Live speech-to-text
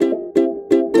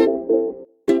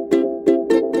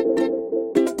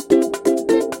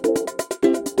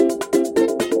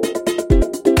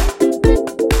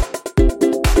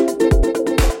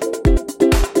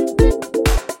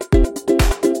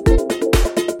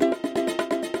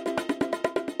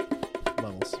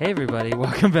Hey everybody,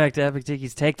 welcome back to Epic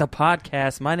Tiki's Take the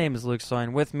Podcast. My name is Luke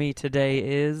Soin. With me today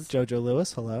is Jojo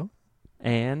Lewis, hello.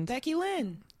 And Becky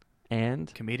Lynn.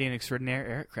 And comedian extraordinaire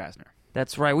Eric Krasner.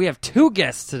 That's right, we have two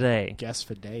guests today. Guests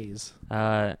for days.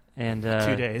 2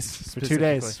 days. For 2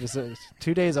 days.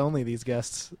 2 days only, these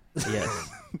guests.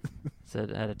 Yes. Said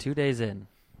had a 2 days in.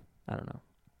 I don't know.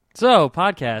 So,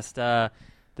 podcast.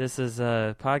 This is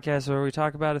a podcast where we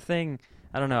talk about a thing.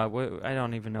 I don't know. I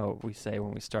don't even know what we say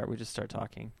when we start. We just start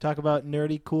talking. Talk about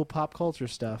nerdy, cool pop culture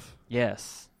stuff.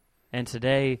 Yes. And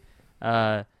today,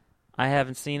 I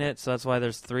haven't seen it, so that's why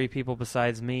there's 3 people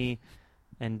besides me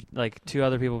and like 2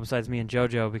 other people besides me and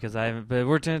JoJo because I haven't. But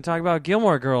we're going to talk about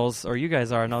Gilmore Girls, or you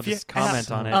guys are, and I'll just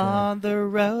comment on it. On the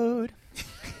road,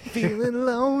 feeling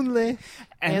lonely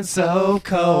and so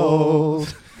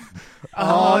cold.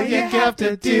 All you have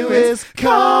to do is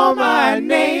call my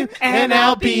name, and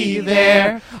I'll be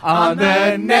there on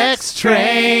the next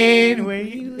train. Where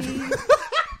you leave.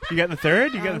 You got the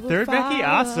third? You got the third, Becky?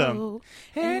 Awesome.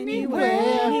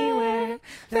 Anywhere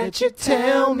that you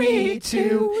tell me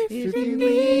to. If you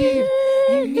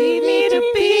need me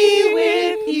to be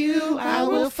with you, I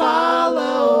will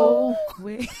follow.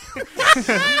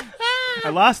 I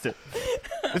lost it.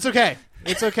 It's okay.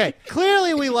 It's okay.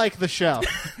 Clearly we like the show.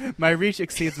 My reach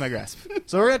exceeds my grasp.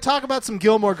 So we're going to talk about some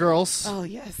Gilmore Girls. Oh,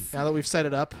 yes. Now that we've set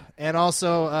it up. And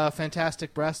also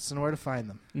fantastic breasts and where to find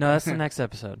them. No, that's the next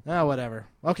episode. Oh, whatever.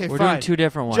 Okay, We're fine. doing 2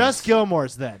 different ones. Just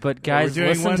Gilmore's then. But guys, We're doing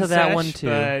listen one to that sesh, one too.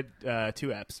 But 2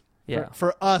 apps. Yeah.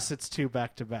 For us, it's 2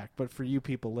 back-to-back. But for you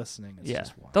people listening, it's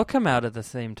just 1. They'll come out at the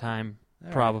same time,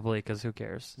 All probably, because who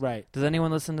cares? Right. Does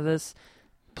anyone listen to this?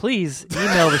 Please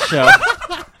email the show.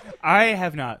 I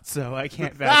have not, so I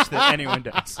can't vouch that anyone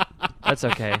does. That's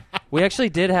okay. We actually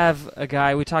did have a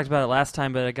guy, we talked about it last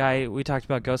time, but we talked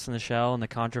about Ghost in the Shell and the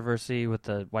controversy with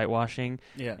the whitewashing.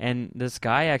 Yeah. And this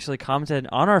guy actually commented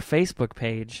on our Facebook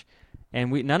page,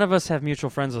 and none of us have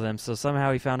mutual friends with him, so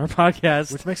somehow he found our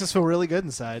podcast. Which makes us feel really good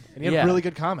inside. And he had really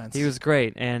good comments. He was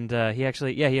great, and he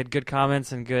actually, he had good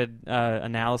comments and good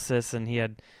analysis, and he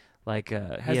had...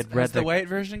 Has the white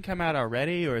version come out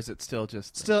already, or is it still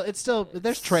just... It's still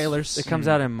there's trailers. It comes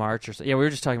out in March or so. Yeah, we were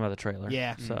just talking about the trailer.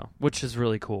 Yeah. So, which is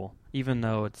really cool, even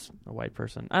though it's a white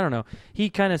person. I don't know.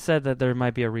 He kind of said that there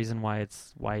might be a reason why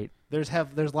it's white. There's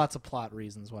lots of plot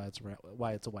reasons why it's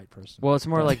a white person. Well, it's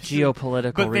more like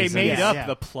geopolitical But they reasons. made up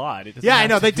the plot. I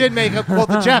know. They did make up... Well,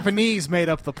 the Japanese made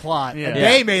up the plot. Yeah. And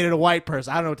they made it a white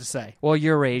person. I don't know what to say. Well,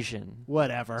 you're Asian.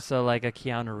 Whatever. So, like a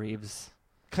Keanu Reeves.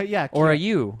 Or a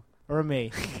you. Or a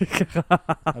me.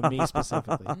 A me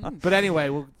specifically. But anyway,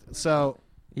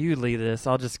 you lead this.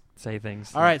 I'll just say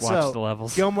things. All right, watch so the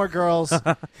levels. Gilmore Girls,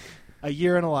 A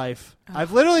Year in a Life.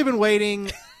 I've literally been waiting,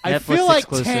 I Netflix feel like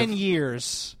exclusive. 10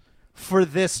 years for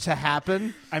this to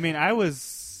happen. I mean,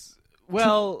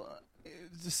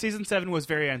 season 7 was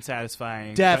very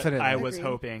unsatisfying. Definitely. But I was Agreed.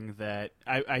 hoping that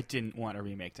I didn't want a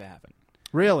remake to happen.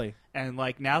 Really? And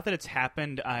like now that it's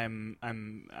happened, I'm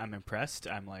impressed.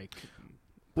 I'm like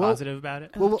positive about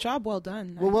it. Job well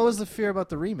done. Well, what was the fear about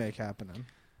the remake happening?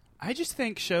 I just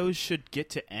think shows should get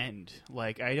to end.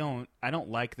 Like I don't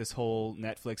like this whole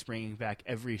Netflix bringing back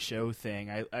every show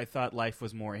thing. I thought life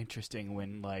was more interesting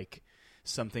when like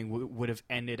something would have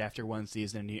ended after one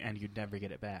season and you'd never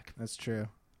get it back. That's true.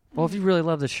 Well, if you really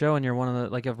love the show and you're one of the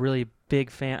like a really big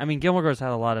fan, I mean, Gilmore Girls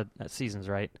had a lot of seasons,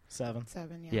 right? 7.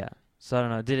 7, Yeah. So I don't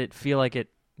know. Did it feel like it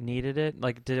needed it?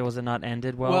 Like, was it not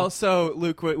ended well? Well, so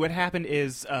Luke, what happened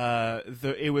is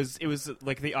it was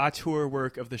like the auteur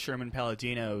work of the Sherman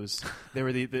Palladinos. There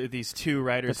were these 2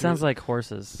 writers. It sounds like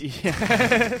horses.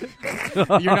 Yeah.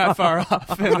 You're not far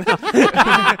off.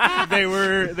 they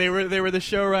were the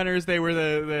showrunners. They were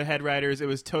the head writers. It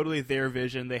was totally their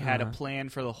vision. They had a plan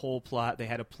for the whole plot. They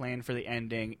had a plan for the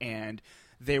ending, and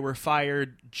they were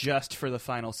fired just for the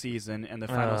final season, and the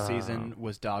final season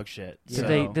was dog shit.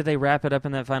 Did they wrap it up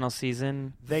in that final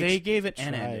season? They gave it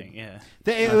an tried. ending. Yeah,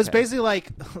 It was basically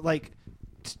like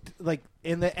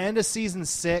in the end of season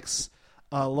 6,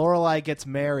 Lorelai gets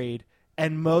married,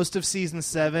 and most of season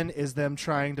 7 is them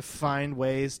trying to find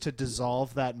ways to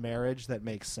dissolve that marriage that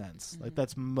makes sense. Like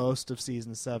that's most of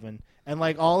season 7, and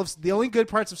like the only good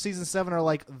parts of season 7 are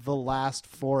like the last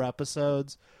 4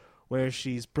 episodes, where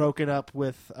she's broken up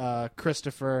with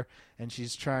Christopher and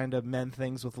she's trying to mend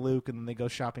things with Luke, and then they go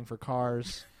shopping for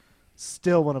cars.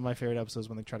 Still one of my favorite episodes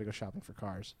when they try to go shopping for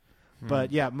cars.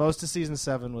 But yeah, most of season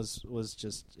 7 was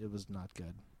just, it was not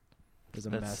good. It was a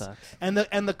mess. Sucks. And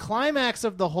the climax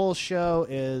of the whole show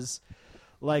is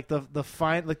like the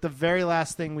very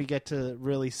last thing we get to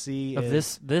really see of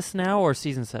is this now or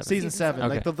season 7? Season 7.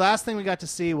 Okay. Like the last thing we got to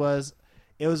see was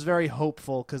it was very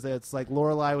hopeful because it's like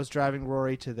Lorelai was driving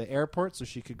Rory to the airport so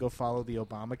she could go follow the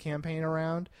Obama campaign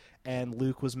around, and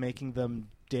Luke was making them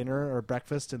dinner or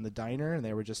breakfast in the diner, and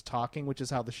they were just talking, which is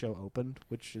how the show opened,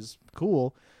 which is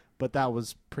cool. But that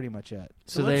was pretty much it.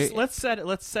 So let's set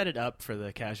it up for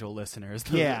the casual listeners.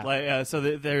 Yeah. So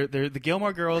the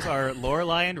Gilmore Girls are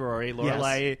Lorelai and Rory.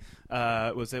 Lorelai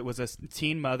was a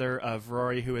teen mother of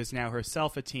Rory, who is now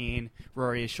herself a teen.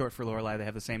 Rory is short for Lorelai. They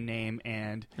have the same name,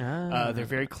 and they're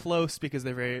very close because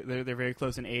they're very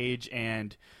close in age.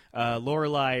 And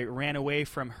Lorelai ran away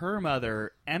from her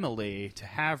mother Emily to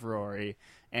have Rory,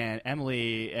 and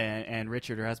Emily and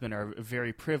Richard, her husband, are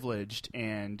very privileged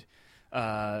and.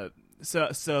 So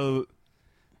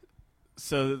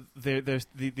there's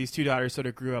these two daughters sort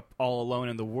of grew up all alone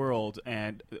in the world,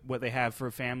 and what they have for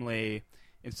a family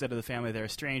instead of the family they're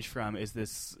estranged from is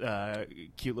this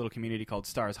cute little community called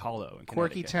Stars Hollow in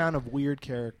Quirky town of weird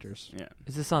characters. Yeah.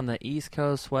 Is this on the East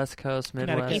Coast, West Coast,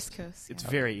 Midwest? East Coast. It's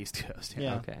very East Coast.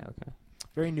 Yeah. Okay.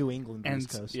 Very New England And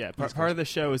East Coast. yeah, part of the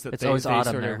show is that It's they always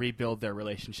autumn sort there. of rebuild their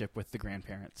relationship with the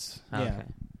grandparents. Okay. Yeah.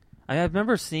 I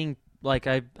remember seeing, like,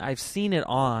 I've seen it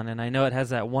on, and I know it has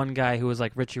that one guy who was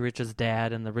like Richie Rich's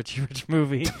dad in the Richie Rich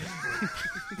movie.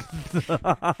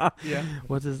 Yeah.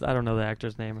 What's his? I don't know the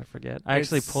actor's name. I forget. I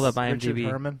actually pulled up Richard IMDb.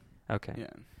 Herman. Okay. Yeah.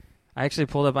 I actually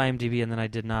pulled up IMDb, and then I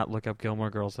did not look up Gilmore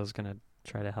Girls. I was gonna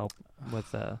try to help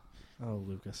with. Oh,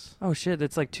 Lucas. Oh shit!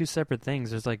 It's like two separate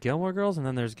things. There's like Gilmore Girls, and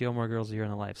then there's Gilmore Girls: A Year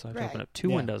in the Life. So I have to Right. open up two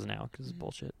Yeah. windows now because it's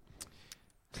bullshit.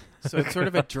 So it's sort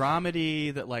of a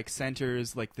dramedy that like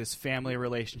centers like this family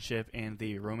relationship and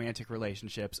the romantic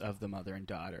relationships of the mother and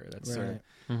daughter. That's sort of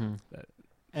Mm-hmm.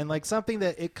 And like something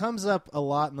that it comes up a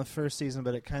lot in the first season,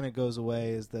 but it kind of goes away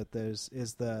is that there's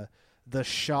the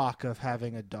shock of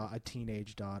having a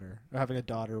teenage daughter, or having a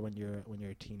daughter when you're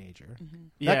a teenager.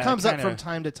 That comes up from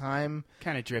time to time.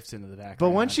 Kind of drifts into the background.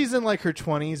 But once she's in like her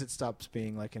 20s, it stops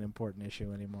being like an important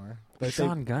issue anymore. But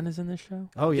Sean Gunn is in this show.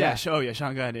 oh yeah,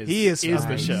 Sean Gunn is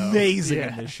the show. Amazing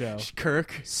in this show.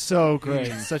 Kirk. So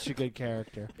great, such a good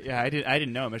character. Yeah, I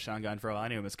didn't know him as Sean Gunn for a while. I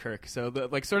knew him as Kirk. So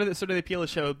sort of the appeal of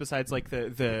the show, besides like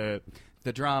the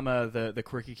drama, the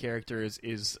quirky characters,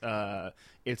 is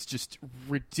it's just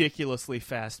ridiculously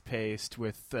fast paced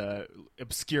with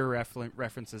obscure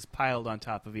references piled on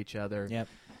top of each other. Yep.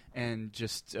 And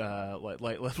just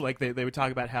like they would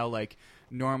talk about how like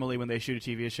normally when they shoot a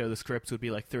TV show the scripts would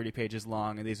be like 30 pages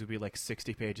long and these would be like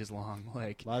 60 pages long.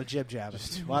 Like A lot of jib jabbing,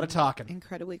 a lot of talking.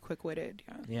 Incredibly quick-witted.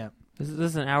 Yeah. Yeah. This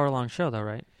is an hour-long show, though,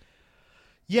 right?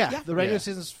 Yeah, the regular Yeah.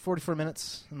 season is 44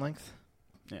 minutes in length.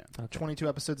 yeah. Okay. 22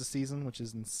 episodes a season, which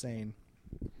is insane.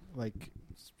 Like,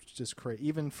 it's just crazy.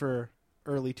 Even for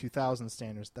early 2000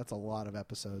 standards, that's a lot of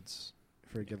episodes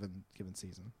for a given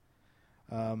season.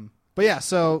 But yeah,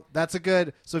 so that's a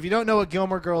good. So if you don't know what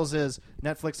Gilmore Girls is,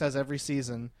 Netflix has every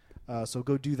season. So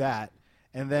go do that.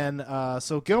 And then,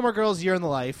 so Gilmore Girls: Year in the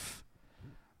Life.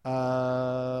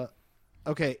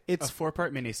 Okay, It's a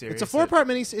 4-part miniseries. It's a 4-part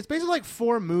miniseries. It's basically like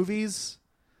 4 movies,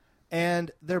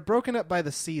 and they're broken up by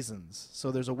the seasons.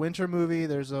 So there's a winter movie,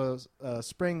 there's a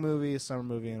spring movie, a summer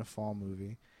movie, and a fall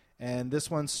movie. And this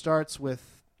one starts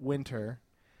with winter,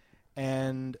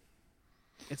 and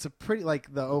it's a pretty,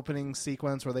 like, the opening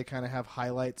sequence where they kind of have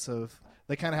highlights of,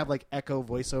 they kind of have like echo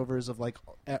voiceovers of like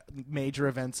major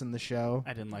events in the show.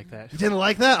 I didn't like that. You didn't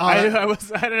like that? Oh, I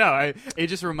don't know. It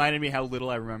just reminded me how little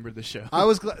I remembered the show. I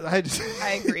was glad.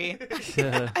 I agree.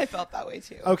 I felt that way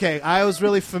too. Okay, I was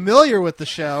really familiar with the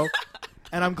show,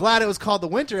 and I'm glad it was called the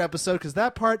winter episode because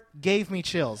that part gave me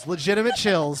chills, legitimate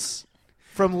chills,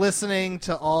 from listening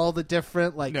to all the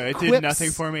different like. No, it quips. did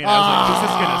nothing for me, and I was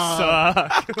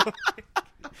like, "This is gonna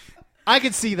suck." I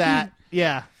could see that.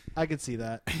 Yeah, I could see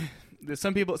that.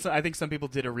 I think some people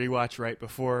did a rewatch right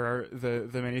before the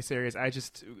miniseries. I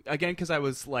just, again, because I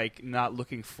was like not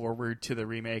looking forward to the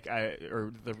remake,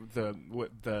 or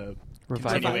the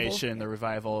continuation, the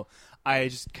revival. I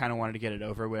just kind of wanted to get it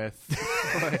over with,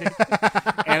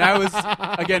 and I was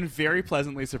again very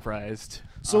pleasantly surprised.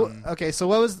 So okay, so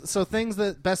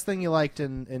best thing you liked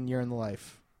in Year in the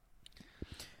Life?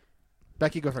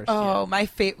 Becky, go first. Oh, my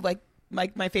favorite,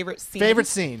 my favorite scene. Favorite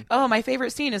scene. Oh, my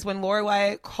favorite scene is when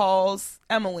Lorelai calls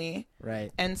Emily,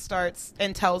 right, and starts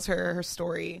and tells her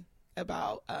story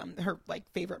about her like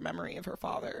favorite memory of her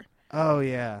father. Oh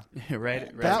yeah,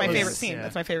 right. That's my was- favorite scene. Yeah.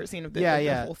 That's my favorite scene of the, Yeah, of the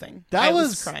yeah. whole thing. That I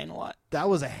was- crying a lot. that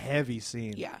was a heavy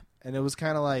scene. Yeah. And it was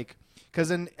kind of like,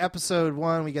 because in episode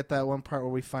 1 we get that one part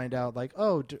where we find out like,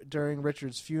 oh, during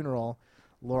Richard's funeral,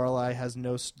 Lorelai has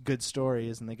no good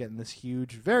stories, and they get in this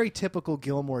huge, very typical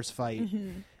Gilmore's fight.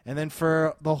 And then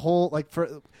for the whole,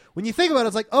 when you think about it,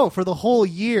 it's like, oh, for the whole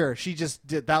year, she just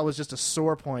did, that was just a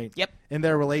sore point in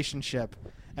their relationship.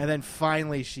 And then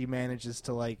finally she manages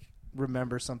to,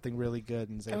 remember something really good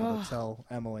and is able to tell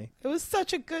Emily. It was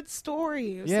such a good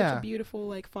story. It was such a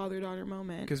beautiful, father-daughter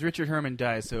moment. Because Richard Herman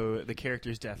dies, so the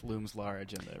character's death looms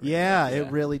large in the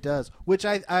it really does. Which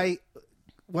I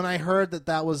when I heard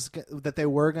that they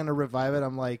were going to revive it,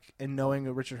 I'm like, and knowing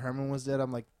that Richard Herman was dead,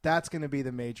 I'm like, that's going to be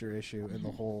the major issue in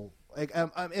the whole.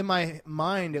 In my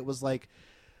mind, it was like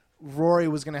Rory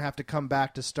was going to have to come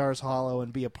back to Stars Hollow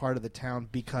and be a part of the town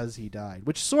because he died,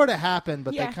 which sort of happened,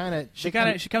 but she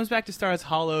comes back to Stars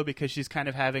Hollow because she's kind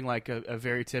of having a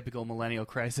very typical millennial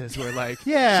crisis where she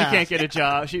can't get a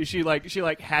job. She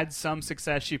had some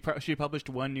success. She published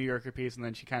one New Yorker piece and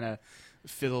then she kind of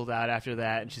fizzled out after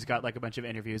that, and she's got a bunch of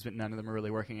interviews, but none of them are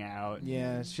really working out.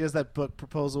 Yeah, she has that book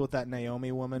proposal with that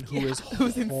Naomi woman who is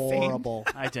who's horrible.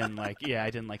 I didn't like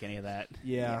any of that.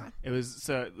 Yeah. It was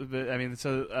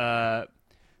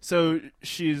so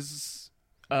she's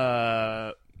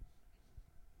throughout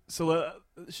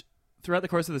the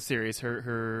course of the series,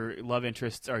 her love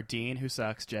interests are Dean, who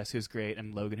sucks, Jess, who's great,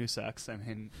 and Logan, who sucks. I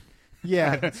mean,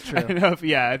 yeah, that's true.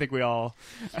 I think we all.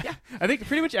 Yeah. I think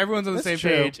pretty much everyone's on the same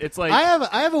page. It's like I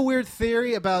have a weird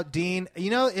theory about Dean. You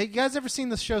guys ever seen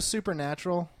the show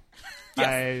Supernatural?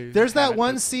 Yes. There's that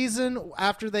one season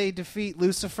after they defeat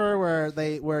Lucifer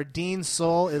where Dean's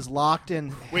soul is locked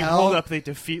in Wait, hell. hold up. They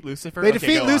defeat Lucifer? They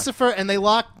defeat Lucifer and they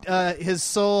lock his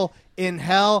soul in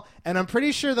hell, and I'm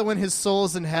pretty sure that when his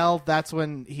soul's in hell, that's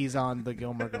when he's on the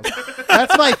Gilmore Girls.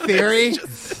 That's my theory.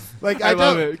 I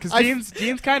love it because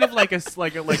Dean's kind of like a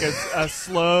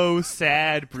slow,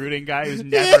 sad, brooding guy who's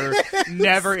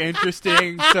never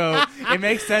interesting. So it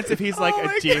makes sense if he's a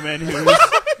demon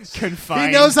who's confined.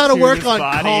 He knows how to work on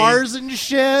body. cars and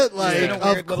shit.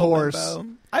 Of course.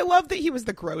 I love that he was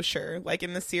the grocer,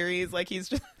 in the series. He's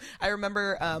just. I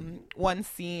remember one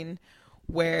scene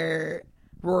where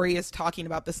Rory is talking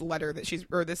about this letter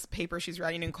this paper she's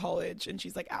writing in college, and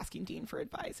she's asking Dean for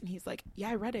advice, and he's like, "Yeah,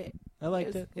 I read it. I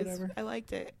liked it. Whatever. I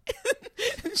liked it."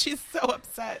 And she's so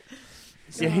upset.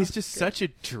 Yeah, he's just such a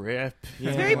drip. Yeah.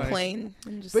 It's very plain.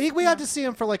 But we got to see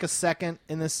him for a second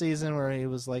in this season where he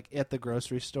was at the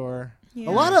grocery store. Yeah.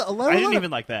 I didn't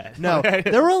even like that. No,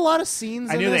 there were a lot of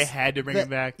scenes. I knew they had to bring him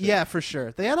back. Yeah, for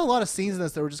sure. They had a lot of scenes in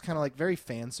this that were just kind of very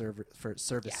fan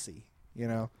servicey.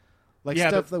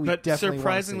 Stuff that we but definitely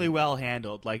surprisingly well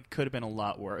handled. Could have been a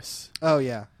lot worse. Oh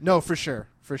yeah, no, for sure.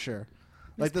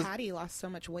 Miss Patty lost so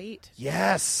much weight.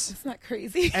 Yes, it's not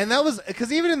crazy. And that was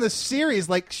because even in the series,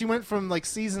 she went from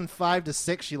season 5 to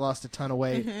 6, she lost a ton of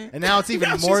weight, and now it's even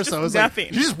more so. It's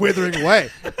she's just withering away.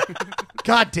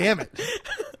 God damn it!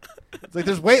 It's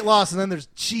there's weight loss, and then there's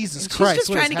Jesus Christ. She's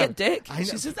just trying to get dick.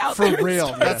 She's just out for there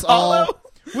real. That's all.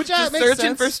 Which just makes searching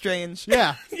sense. for Strange.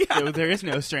 Yeah. There is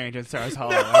no Strange in Stars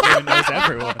Hollow. Everyone knows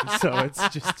everyone. So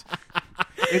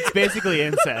it's basically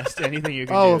incest. Anything you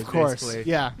can do. Oh, of course. Basically.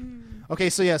 Yeah. Okay,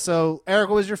 so Eric,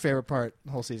 what was your favorite part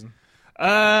the whole season?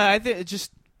 I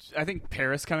think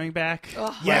Paris coming back.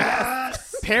 Oh,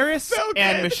 yes. Paris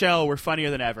and Michelle were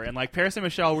funnier than ever, and Paris and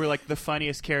Michelle were the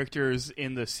funniest characters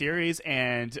in the series,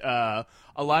 and a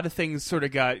lot of things sort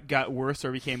of got worse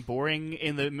or became boring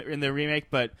in the remake.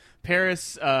 But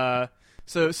Paris, Rory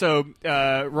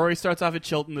starts off at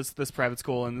Chilton, this private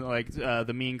school, and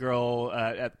the mean girl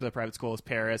at the private school is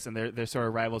Paris, and they're sort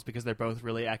of rivals because they're both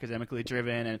really academically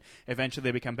driven, and eventually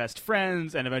they become best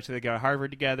friends, and eventually they go to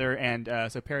Harvard together, and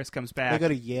so Paris comes back. They go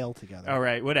to Yale together. All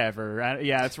right, whatever.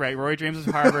 Yeah, that's right. Rory dreams of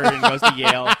Harvard and goes to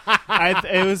Yale. I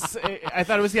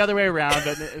thought it was the other way around,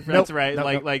 but that's right.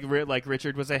 Nope.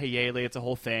 Richard was a Yale. It's a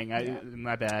whole thing.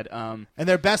 My bad. And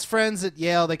they're best friends at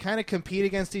Yale. They kind of compete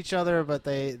against each other, but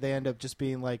they end up just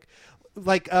being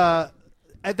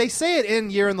they say it in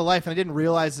Year in the Life, and I didn't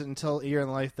realize it until Year in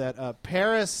the Life that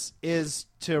Paris is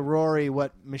to Rory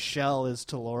what Michelle is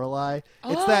to Lorelai.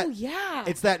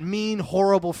 It's that mean,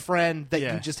 horrible friend that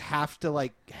you just have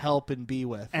to help and be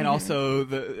with. And also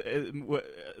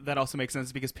that also makes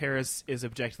sense because Paris is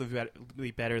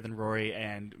objectively better than Rory,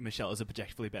 and Michelle is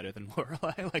objectively better than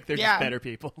Lorelai. They're just better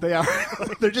people. They are.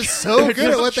 They're just so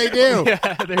good at what they do.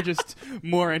 Yeah, they're just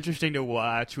more interesting to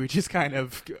watch. We just kind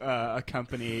of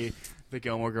accompany the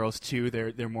Gilmore Girls too.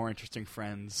 They're more interesting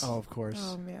friends. Oh, of course.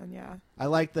 Oh man, yeah. I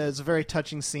like that. It's a very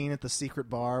touching scene at the secret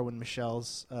bar when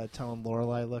Michelle's telling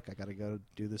Lorelai, "Look, I got to go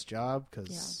do this job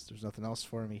because there's nothing else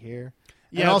for me here."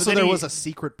 Yeah, and also there was a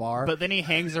secret bar. But then he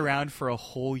hangs around for a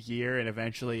whole year, and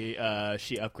eventually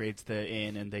she upgrades the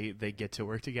inn, and they get to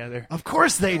work together. Of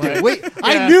course they do. Wait,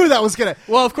 I knew that was gonna.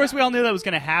 Well, of course we all knew that was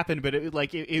gonna happen, but it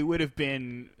would have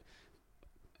been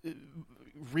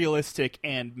realistic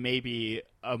and maybe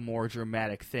a more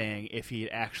dramatic thing if he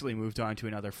had actually moved on to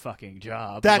another fucking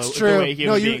job. That's the true. way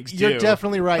human beings you're do.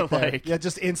 definitely right there. Like- Yeah,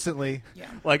 just instantly. Yeah.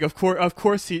 Like, of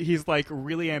course, he's like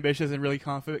really ambitious and really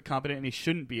competent, and he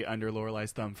shouldn't be under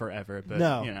Lorelai's thumb forever. But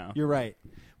No, you know, you're right.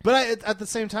 But at the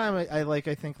same time, I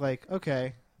think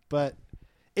okay, but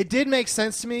it did make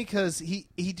sense to me because he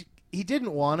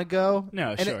didn't want to go.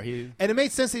 No, and sure. and it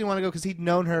made sense that he didn't want to go because he'd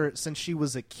known her since she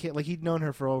was a kid. Like he'd known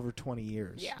her for over 20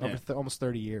 years. Yeah. Almost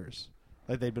 30 years.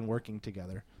 Like they'd been working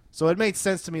together. So it made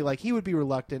sense to me. Like he would be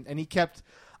reluctant, and he kept.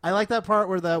 I like that part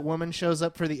where that woman shows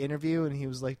up for the interview, and he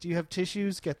was like, "Do you have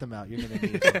tissues? Get them out. You're gonna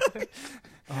need them."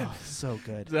 Oh, so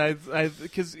good.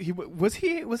 Because was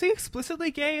he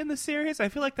explicitly gay in the series? I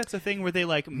feel like that's a thing where they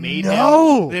like made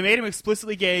No! him. They made him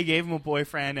explicitly gay, gave him a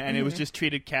boyfriend, and it was just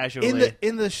treated casually. In Year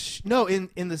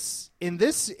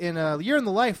in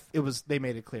the Life, they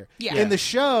made it clear. Yeah. In the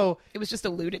show, It was just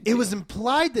alluded to. it was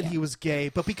implied that he was gay,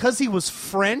 but because he was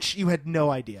French, you had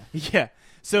no idea. Yeah.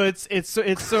 So it's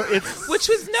Which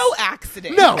was no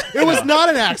accident. No, it was not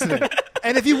an accident.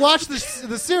 And if you watch the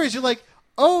series, you're like,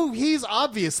 oh, he's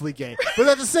obviously gay. But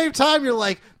at the same time, you're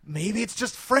like, maybe it's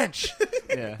just French.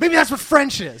 yeah. Maybe that's what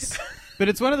French is. But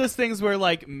it's one of those things where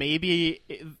like maybe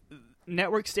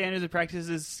network standards and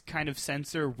practices kind of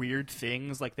censor weird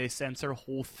things, like they censor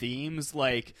whole themes.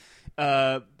 Like,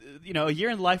 A Year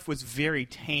in Life was very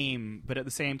tame, but at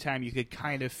the same time, you could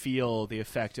kind of feel the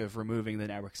effect of removing the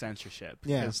network censorship.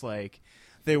 Yeah. Because like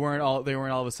they weren't all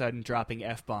of a sudden dropping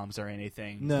F-bombs or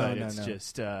anything. No, but no, it's no.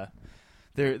 just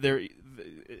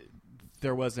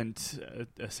there wasn't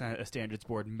a standards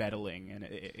board meddling, and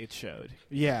it showed.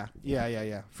 Yeah,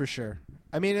 for sure.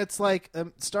 I mean, it's like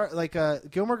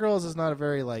Gilmore Girls is not a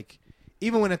very like,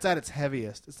 even when it's at its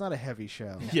heaviest, it's not a heavy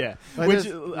show. Yeah, Like, which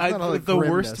there's not a lot of the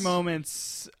worst grimness.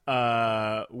 moments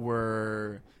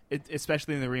were,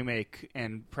 especially in the remake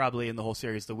and probably in the whole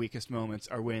series, the weakest moments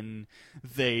are when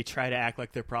they try to act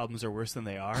like their problems are worse than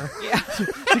they are. Yeah.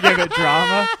 To give it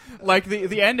drama. Like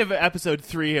the end of episode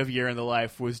 3 of Year in the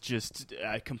Life was just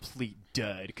a complete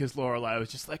dud because Lorelai was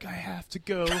just like, I have to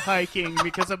go hiking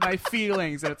because of my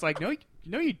feelings, and it's like,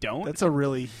 no, you don't. That's a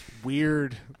really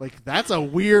weird, that's a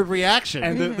weird reaction.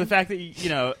 And the fact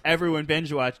that everyone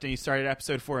binge watched and you started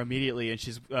episode 4 immediately, and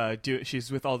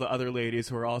she's with all the other ladies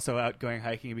who are also out going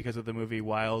hiking because of the movie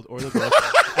Wild or the book,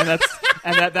 and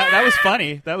that was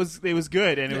funny. It was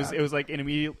good, and it was like an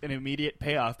immediate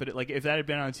payoff. But if that had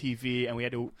been on TV and we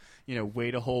had to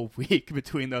wait a whole week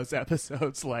between those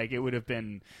episodes, it would have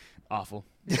been awful.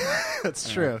 That's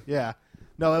true. Yeah.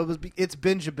 No, it's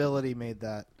bingeability made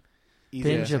that. easy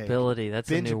to take. Bingeability.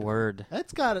 That's a new Bingeab- word.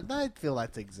 That's got it. I feel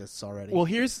that exists already. Well,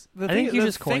 here's the I thing. think you the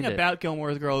just thing coined it. about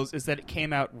Gilmore Girls is that it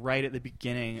came out right at the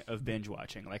beginning of binge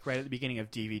watching, right at the beginning of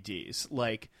DVDs.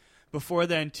 Before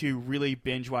then, to really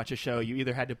binge watch a show, you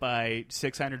either had to buy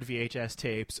 600 VHS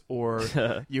tapes, or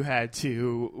you had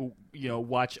to,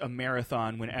 watch a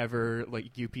marathon whenever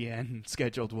UPN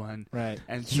scheduled one. right.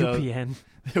 And so UPN.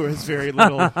 there was very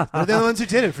little. They're the ones who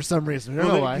did it for some reason. I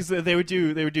don't know why. Because they would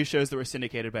do shows that were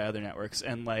syndicated by other networks,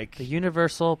 and The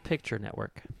Universal Picture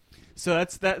Network. so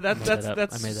that's I made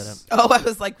that up. Oh, I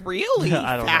was like, really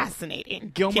I don't know.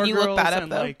 fascinating. Gilmore Can you look Girls that up,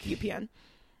 and, though? like- UPN.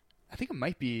 I think it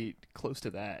might be close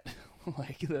to that. What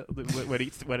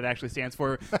it actually stands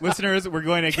for. Listeners, we're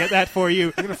going to get that for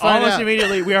you find almost out.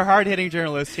 immediately. We are hard-hitting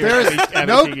journalists here. There at is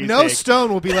no ABC's Take.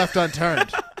 stone will be left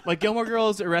unturned. Gilmore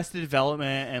Girls, Arrested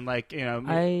Development, and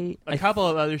a couple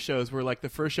of other shows were the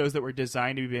first shows that were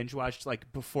designed to be binge watched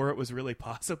before it was really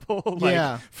possible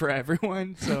Yeah. for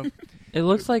everyone. So It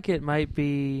looks like it might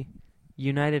be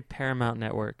United Paramount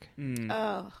Network.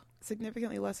 Oh,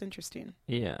 significantly less interesting.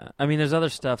 Yeah. I mean, there's other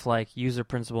stuff like user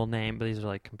principal name, but these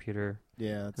are computer.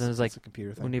 Yeah, it's, Then there's it's a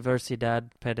computer thing. Universidad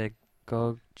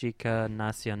Pedagógica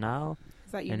Nacional.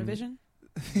 Is that And- Univision?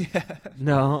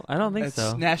 No, I don't think that's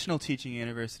so. National Teaching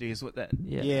University is what that.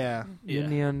 Yeah. Yeah. Yeah.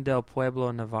 Unión del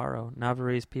Pueblo Navarro,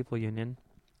 Navarrese People Union,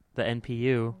 the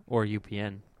NPU or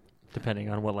UPN, depending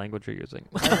on what language you're using.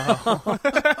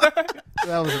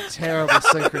 That was a terrible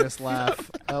synchronous laugh.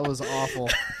 That was awful.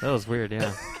 That was weird,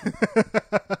 yeah.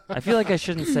 I feel like I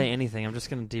shouldn't say anything. I'm just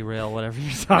going to derail whatever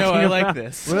you're talking No, I about. like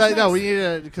this. No, we need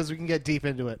to, because we can get deep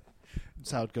into it. That's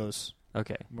how it goes,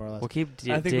 Okay. more or less. We'll keep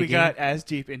I think digging. we got as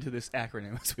deep into this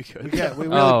acronym as we could.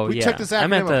 We took this I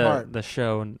meant acronym apart. the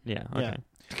show. And, yeah, okay.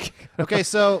 Yeah. Okay,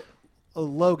 so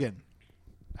Logan.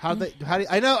 How do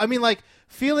I know? I mean,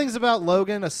 feelings about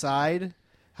Logan aside,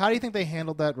 how do you think they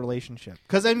handled that relationship?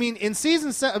 Because in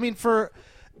season 7, for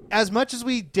as much as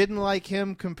we didn't like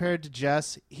him compared to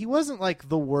Jess, he wasn't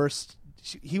the worst.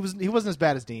 he wasn't as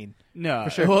bad as Dean. No, for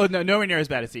sure. Well, no, nowhere near as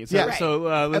bad as Dean. So,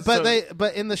 Yeah.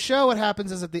 but in the show, what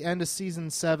happens is at the end of season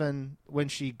 7, when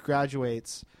she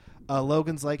graduates,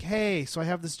 Logan's like, "Hey, so I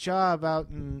have this job out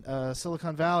in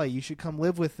Silicon Valley. You should come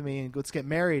live with me and let's get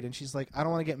married." And she's like, "I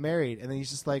don't want to get married." And then he's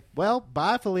just like, "Well,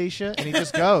 bye, Felicia," and he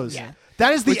just goes. Yeah.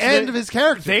 That is the end of his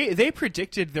character. They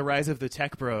predicted the rise of the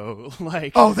tech bro they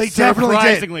definitely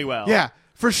surprisingly did. well. Yeah,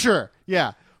 for sure.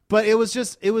 Yeah. But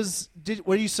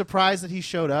were you surprised that he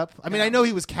showed up? I mean, I know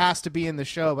he was cast to be in the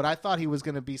show, but I thought he was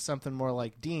going to be something more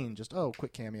like Dean, just,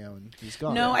 quick cameo, and he's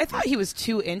gone. No, I thought he was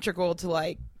too integral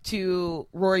to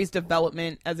Rory's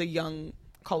development as a young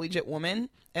collegiate woman,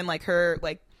 and her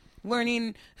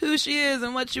learning who she is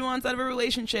and what she wants out of a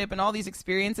relationship and all these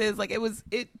experiences.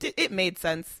 It made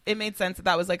sense. It made sense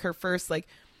that was her first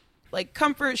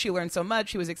comfort. She learned so much.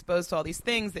 She was exposed to all these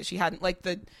things that she hadn't,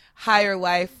 the higher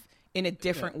life in a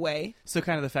different way. So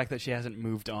kind of the fact that she hasn't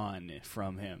moved on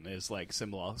from him is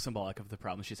symbolic of the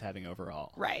problem she's having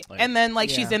overall. Right. And then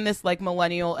she's in this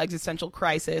millennial existential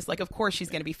crisis. Of course she's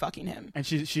going to be fucking him. And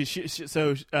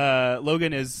so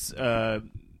Logan is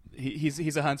he's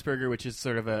a Huntsberger, which is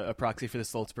sort of a proxy for the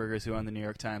Stoltzbergers who own the New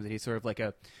York Times, and he's sort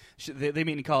of they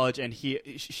meet in college, and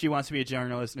she wants to be a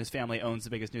journalist, and his family owns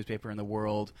the biggest newspaper in the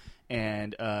world,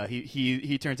 and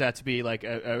he turns out to be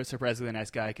a surprisingly nice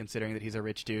guy, considering that he's a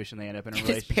rich douche, and they end up in a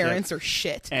relationship. His parents are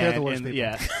shit. They're the worst people.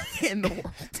 Yeah. in the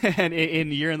world. And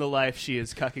in Year in the Life, she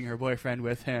is cucking her boyfriend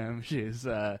with him. She's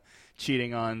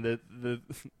cheating on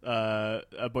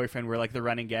a boyfriend where the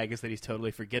running gag is that he's totally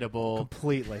forgettable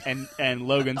Completely. and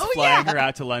Logan's flying her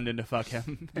out to London to fuck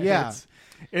him. Yeah.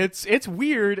 It's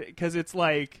weird because it's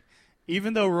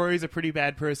even though Rory's a pretty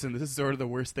bad person, this is sort of the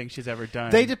worst thing she's ever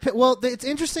done. It's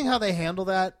interesting how they handle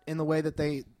that in the way that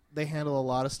they handle a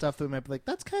lot of stuff that we might be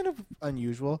that's kind of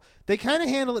unusual. They kind of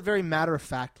handle it very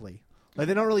matter-of-factly.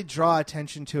 They don't really draw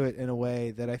attention to it in a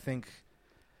way that I think...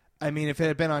 I mean, if it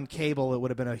had been on cable, it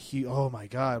would have been a huge... Oh, my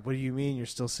God, what do you mean you're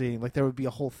still seeing... there would be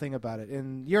a whole thing about it.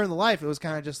 In Year in the Life, it was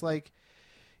kind of just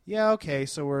yeah, okay,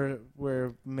 so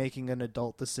we're making an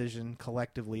adult decision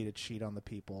collectively to cheat on the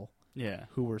people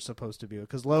who we're supposed to be with.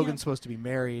 Because Logan's supposed to be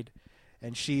married,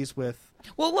 and she's with...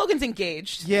 Well, Logan's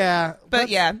engaged. Yeah. But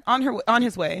yeah, on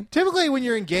his way. Typically, when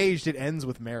you're engaged, it ends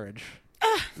with marriage.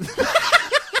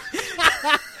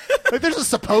 There's a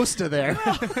supposed to there.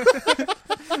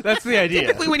 That's the idea.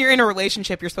 Typically, when you're in a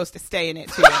relationship, you're supposed to stay in it,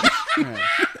 too.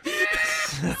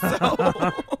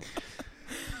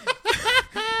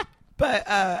 But,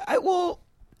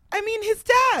 his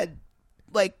dad,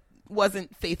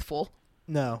 wasn't faithful.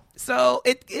 No. So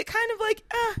it kind of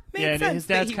made sense. And his dad's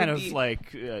that he kind would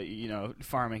of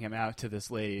farming him out to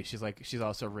this lady. She's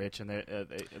also rich, and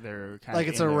they're kind of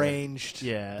it's arranged.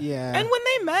 Yeah. And when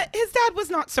they met, his dad was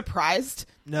not surprised.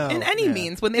 No. In any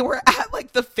means. When they were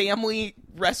at the family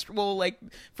restaurant,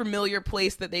 familiar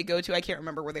place that they go to, I can't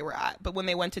remember where they were at, but when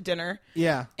they went to dinner.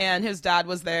 Yeah. And his dad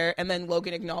was there, and then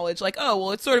Logan acknowledged,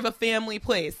 it's sort of a family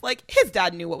place. His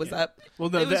dad knew what was up.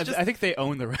 Well, I think they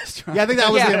own the restaurant. Yeah, I think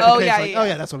that was the implication. Oh,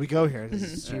 yeah, that's why we go here. This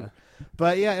is cheaper.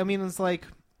 But yeah, I mean, it's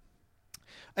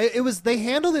it was, they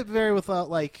handled it very without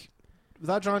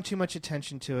drawing too much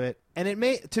attention to it. And it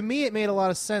made a lot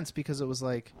of sense because it was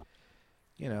we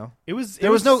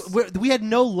had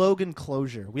no Logan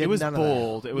closure. We had it was none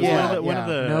bold. Of that. It was one of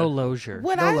the no losure.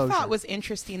 What no I losure. thought was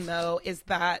interesting, though, is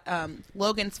that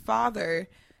Logan's father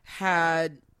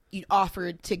had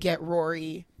offered to get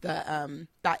Rory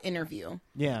that interview.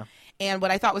 Yeah. And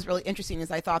what I thought was really interesting is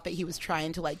I thought that he was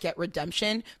trying to get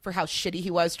redemption for how shitty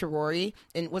he was to Rory.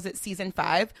 And was it season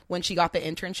 5 when she got the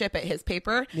internship at his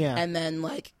paper? Yeah. And then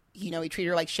he treated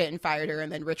her like shit and fired her.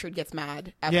 And then Richard gets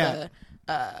mad at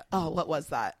what was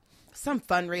that? Some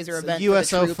fundraiser event. A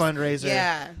USO for the troops.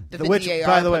 by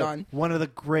DAR the way, put on. one of the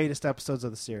greatest episodes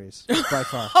of the series by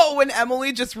far. Oh, when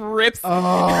Emily just rips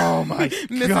Oh my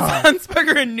Mrs. God.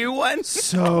 Huntsberger a new one.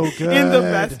 So good. In the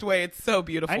best way. It's so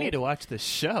beautiful. I need to watch this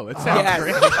show. It sounds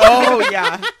great. Oh,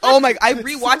 yeah. Oh, my. I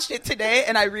rewatched it today,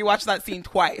 and I rewatched that scene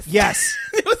twice. Yes.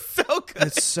 It was so good.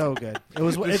 It's so good. It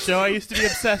was The show I used to be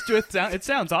obsessed with. It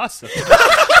sounds awesome.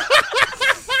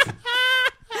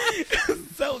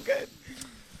 So good.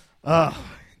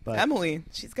 But Emily,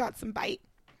 she's got some bite.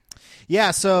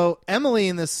 yeah, so Emily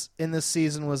in this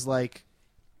season was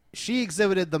she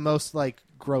exhibited the most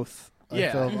growth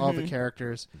of all the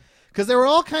characters because they were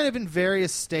all kind of in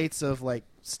various states of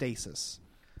stasis.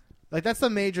 That's the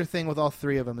major thing with all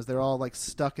three of them is they're all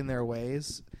stuck in their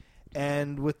ways,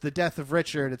 And with the death of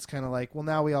Richard, it's kind of like, well,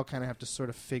 now we all kind of have to sort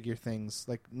of figure things.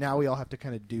 Like, now we all have to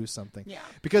kind of do something. Yeah.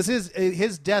 Because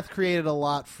his death created a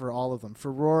lot for all of them. For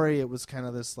Rory, it was kind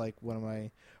of this, like,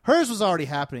 hers was already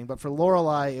happening, but for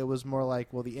Lorelai, it was more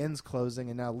like, well, the end's closing,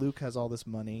 and now Luke has all this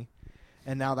money,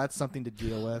 and now that's something to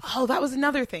deal with. Oh, that was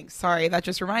another thing. Sorry, that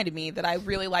just reminded me that I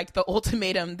really liked the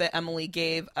ultimatum that Emily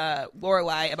gave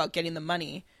Lorelai about getting the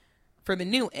money for the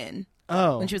new inn.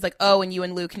 Oh. When she was like, oh, and you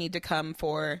and Luke need to come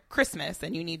for Christmas,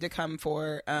 and you need to come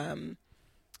for,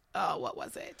 what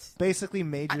was it? Basically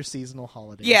major seasonal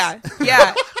holidays. Yeah.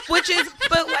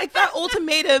 But like that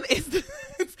ultimatum is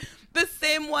the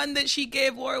same one that she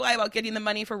gave Lorelai about getting the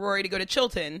money for Rory to go to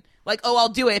Chilton. Like, oh, I'll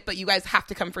do it, but you guys have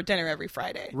to come for dinner every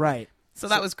Friday. Right. So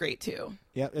that was great, too.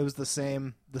 Yeah, it was the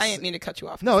same. I didn't mean to cut you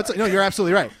off. No, no, you're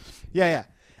absolutely right. Yeah.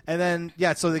 And then,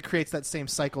 so it creates that same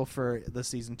cycle for the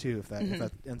season 2 if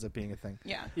that ends up being a thing.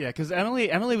 Yeah. Yeah, because Emily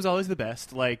was always the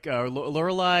best. Like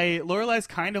Lorelai's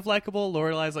kind of likable.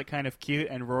 Lorelai's like kind of cute,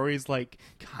 and Rory's like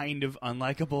kind of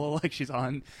unlikable. Like she's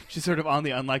sort of on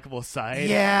the unlikable side.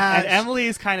 Yeah. And Emily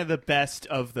is kind of the best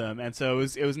of them, and so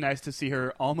it was nice to see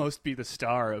her almost be the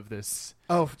star of this.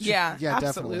 Oh, yeah,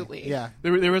 absolutely. Definitely.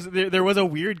 Yeah. There was a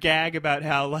weird gag about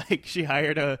how like she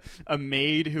hired a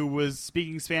maid who was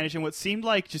speaking Spanish in what seemed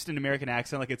like just an American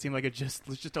accent. Like it seemed like it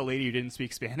was just a lady who didn't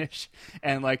speak Spanish,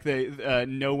 and like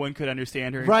no one could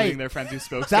understand her, including their friends who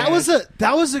spoke Spanish.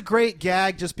 That was a great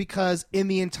gag, just because in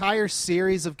the entire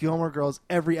series of Gilmore Girls,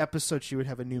 every episode she would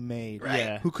have a new maid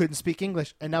who couldn't speak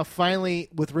English, and now finally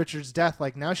with Richard's death,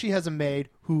 like now she has a maid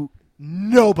who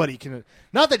nobody can.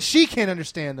 Not that she can't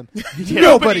understand them.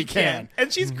 Nobody can.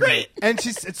 And she's great. And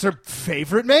it's her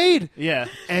favorite maid. Yeah.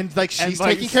 And like she's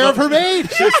taking care of her maid.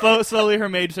 Slowly her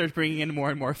maid starts bringing in more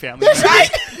and more family members. Right.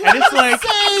 And it's like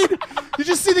insane. You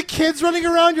just see the kids running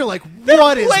around. You're like,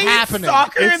 what is happening?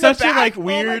 It's such a like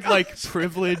weird, like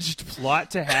privileged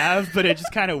plot to have, but it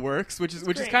just kind of works, which is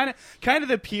kind of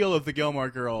the appeal of the Gilmore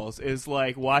Girls is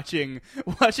like watching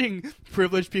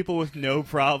privileged people with no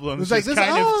problems. It's like this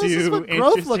is what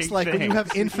growth looks like things. when you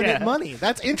have infinite money.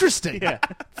 That's interesting. Yeah.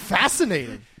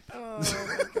 Fascinating. Oh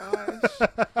my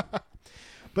gosh.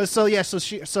 But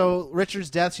so Richard's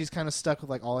death, she's kind of stuck with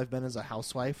like, all I've been is a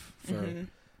housewife for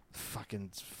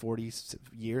fucking 40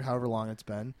 years, however long it's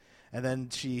been. And then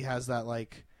she has that,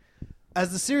 like,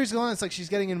 as the series goes on, it's like she's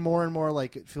getting in more and more,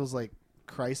 like, it feels like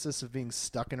crisis of being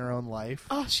stuck in her own life.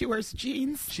 Oh, she wears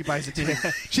jeans. She buys a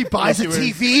TV. She buys a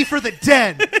TV for the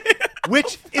den,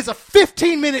 which is a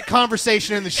 15-minute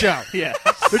conversation in the show. Yeah.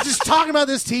 They're just talking about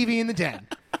this TV in the den,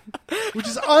 which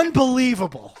is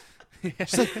unbelievable.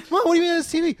 She's like, Mom, what do you mean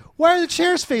this TV? Why are the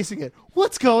chairs facing it?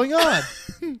 What's going on?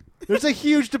 There's a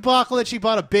huge debacle that she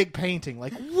bought a big painting.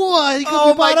 Like, what? You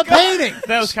bought a painting.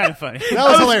 That was kind of funny. That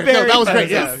was hilarious. No, that was great.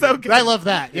 Yeah. Yeah. So good. I love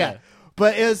that. Yeah.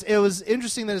 But it was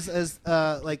interesting that as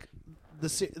at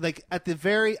the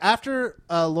very after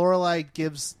Lorelai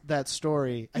gives that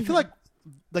story, I feel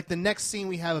like the next scene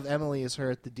we have of Emily is her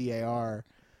at the DAR.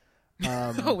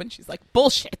 When she's like,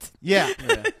 bullshit. Yeah.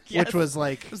 Yes. Which was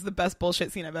like, it was the best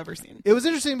bullshit scene I've ever seen. it was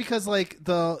interesting because like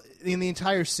in the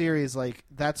entire series, like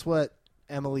that's what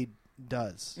Emily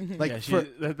does. Like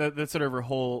that's sort of her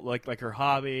whole like her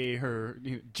hobby, her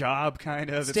job kind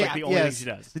of. It's like the only thing she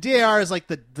does. The DAR is like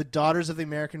the daughters of the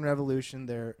American Revolution.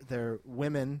 They're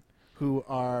women who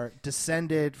are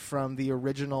descended from the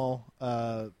original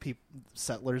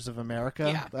settlers of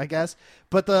America, I guess.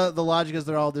 But the logic is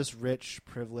they're all this rich,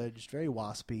 privileged, very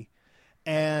waspy.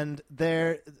 And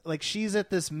they're like, she's at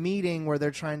this meeting where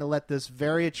they're trying to let this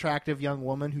very attractive young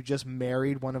woman who just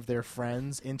married one of their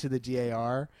friends into the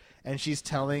DAR. And she's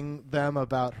telling them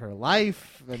about her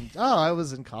life. And, I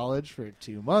was in college for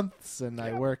 2 months and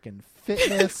I work in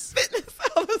fitness.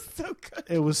 Oh, that was so good.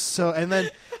 It was so, and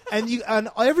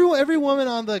every woman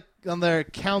on their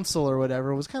council or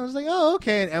whatever was kind of like, oh,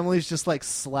 okay. And Emily's just like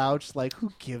slouched, like,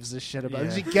 who gives a shit about it?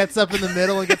 And she gets up in the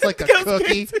middle and gets like a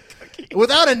cookie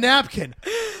without a napkin.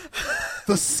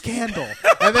 The scandal.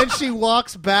 And then she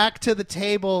walks back to the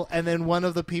table, and then one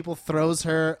of the people throws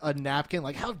her a napkin,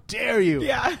 like, how dare you?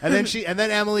 Yeah. And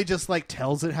then Emily just like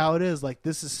tells it how it is, like,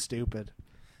 this is stupid.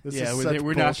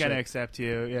 We're not going to accept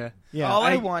you. Yeah. Yeah. All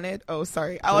I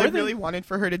really wanted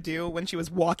for her to do when she was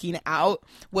walking out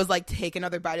was like take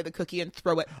another bite of the cookie and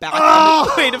throw it back on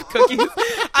the plate of cookies.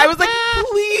 I was like,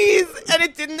 please, and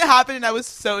it didn't happen, and I was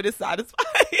so dissatisfied.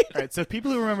 All right, so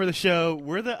people who remember the show,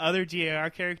 were the other DAR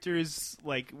characters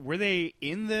were they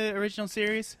in the original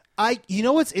series? You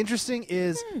know what's interesting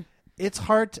is it's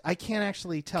hard. I can't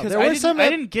actually tell. I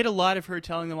didn't get a lot of her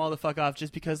telling them all to fuck off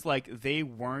just because they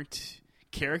weren't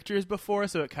characters before,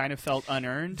 so it kind of felt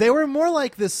unearned. They were more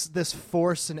like this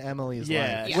force in Emily's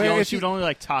Yeah, life. she, Where she would only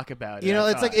like talk about it. You know,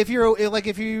 I it's thought. like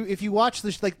if you watch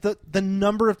this, like the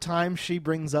number of times she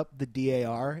brings up the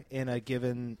DAR in a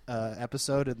given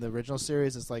episode in the original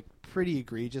series is like pretty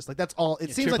egregious. Like that's all.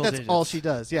 It seems like triple that's all digits. she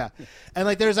does. Yeah, and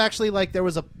like there's actually like there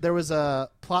was a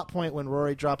plot point when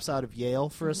Rory drops out of Yale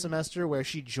for a semester where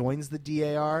she joins the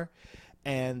DAR,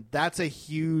 and that's a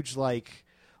huge like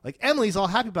Emily's all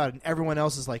happy about it, and everyone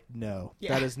else is like, no,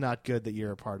 that is not good that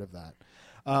you're a part of that.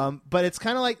 But it's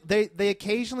kind of like they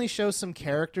occasionally show some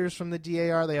characters from the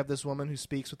DAR. They have this woman who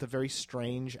speaks with a very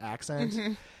strange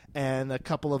accent, and a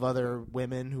couple of other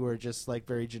women who are just like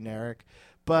very generic.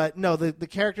 But no, the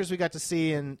characters we got to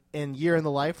see in Year in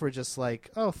the Life were just like,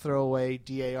 oh, throwaway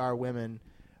DAR women.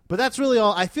 But that's really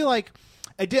all. I feel like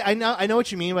I know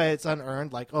what you mean by it's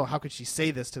unearned. Like, oh, how could she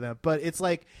say this to them? But it's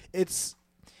like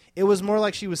it was more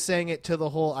like she was saying it to the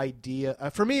whole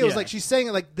idea. For me, it was like she's saying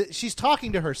it like she's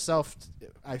talking to herself.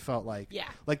 I felt like,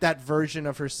 like that version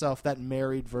of herself, that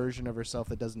married version of herself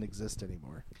that doesn't exist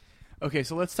anymore. Okay,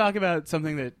 so let's talk about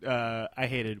something that I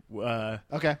hated.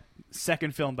 Okay,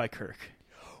 second film by Kirk.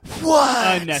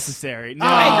 What? Unnecessary. No.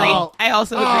 I agree. I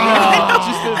also agree.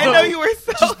 I know you were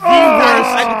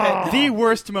so The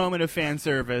worst moment of fan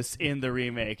service in the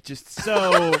remake. Just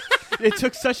so it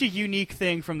took such a unique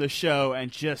thing from the show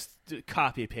and just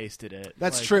copy pasted it.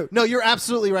 That's true. No, you're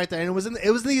absolutely right there. And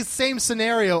it was the same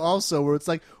scenario also where it's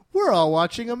like, we're all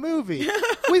watching a movie.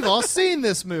 We've all seen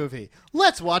this movie.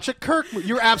 Let's watch a Kirk movie.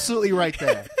 You're absolutely right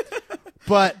there.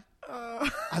 But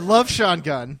I love Sean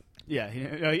Gunn. Yeah,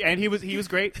 and he was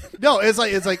great. No, it's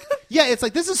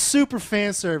like this is super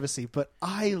fan servicey, but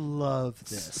I love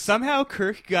this. Somehow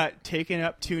Kirk got taken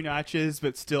up 2 notches,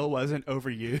 but still wasn't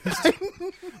overused.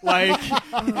 Like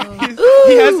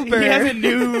he has a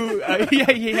new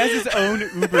he has his own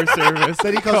Uber service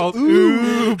that he calls called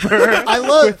Uber. I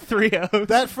love with 3 O's.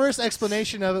 That first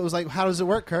explanation of it was like, how does it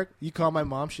work, Kirk? You call my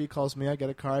mom, she calls me, I get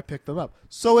a car, I pick them up.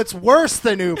 So it's worse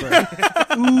than Uber.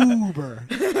 Uber.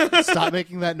 Stop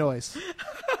making that noise.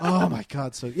 Oh my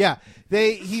God! So yeah,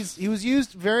 he was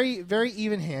used very very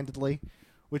even-handedly,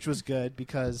 which was good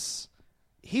because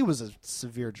he was a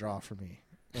severe draw for me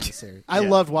in the series. I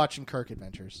loved watching Kirk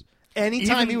adventures.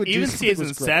 Anytime he would do something season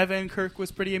was great. 7, Kirk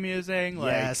was pretty amusing.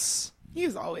 Like, yes, he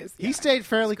was always. he stayed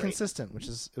fairly consistent, which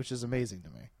is amazing to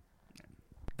me.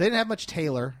 They didn't have much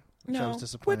Taylor, which I was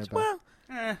disappointed about.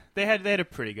 Well, they had a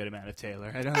pretty good amount of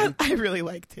Taylor. I really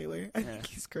like Taylor. I think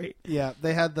he's great. Yeah,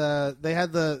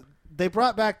 they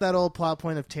brought back that old plot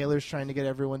point of Taylor's trying to get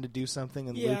everyone to do something,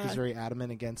 and Luke is very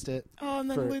adamant against it. Oh, and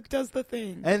then Luke does the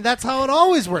thing, and that's how it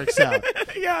always works out.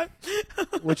 Yeah,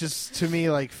 which is to me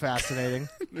like fascinating.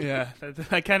 Yeah,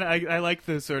 I like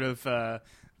the sort of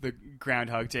the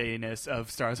Groundhog Day-ness of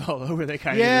Stars All Over. They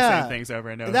kind of do the same things over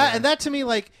and over. And that to me,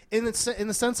 like in the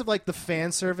sense of like the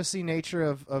fan servicey nature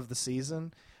of the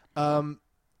season,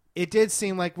 it did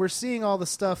seem like we're seeing all the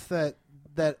stuff that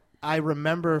I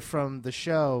remember from the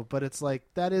show, but it's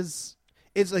like that is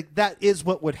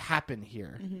what would happen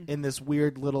here in this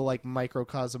weird little like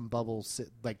microcosm bubble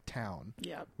like town.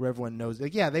 Yeah, where everyone knows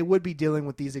like they would be dealing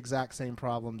with these exact same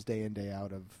problems day in day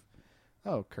out of,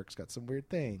 oh, Kirk's got some weird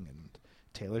thing and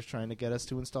Taylor's trying to get us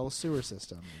to install a sewer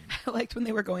system. I liked when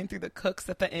they were going through the cooks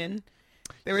at the inn.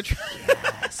 They were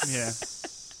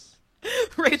Yes.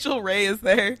 Rachel Ray is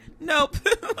there. Nope.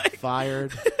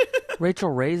 Fired. Rachel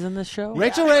Ray's in this show?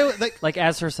 Rachel Ray, like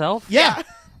as herself? Yeah.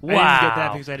 Wow. I didn't get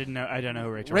that because I don't know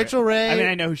who Rachel Ray. I mean,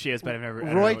 I know who she is, but I've never.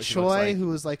 Roy Choi, who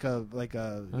was like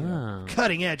a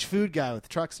cutting edge food guy with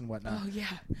trucks and whatnot. Oh yeah.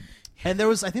 And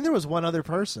I think there was one other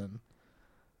person.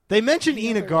 They mentioned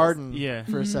Ina Garten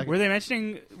for a second. Were they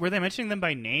mentioning them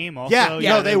by name also? Yeah,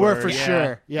 no, they were for yeah.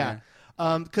 sure. Yeah.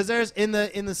 Because there's in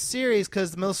the series,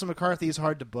 because Melissa McCarthy is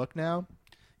hard to book now.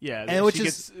 Yeah, and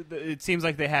it seems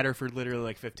like they had her for literally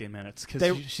like 15 minutes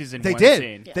because she's in one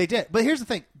scene. They did. But here's the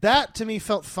thing. That, to me,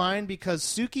 felt fine because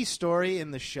Suki's story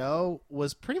in the show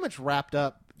was pretty much wrapped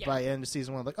up by end of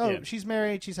season 1. Like, she's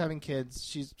married, she's having kids,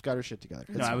 she's got her shit together.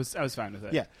 I was fine with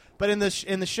it. Yeah. But in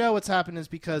the show, what's happened is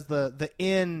because the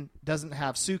inn doesn't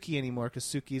have Suki anymore because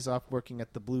Suki's off working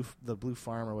at the Blue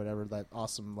Farm or whatever, that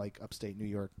awesome like upstate New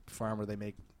York farm where they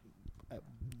make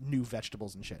new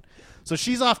vegetables and shit. So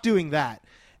she's off doing that.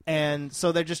 And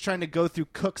so they're just trying to go through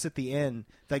cooks at the inn,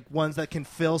 like ones that can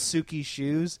fill Suki's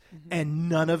shoes, and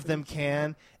none of them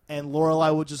can. And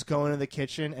Lorelai will just go into the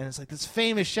kitchen, and it's like this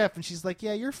famous chef, and she's like,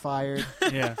 "Yeah, you're fired.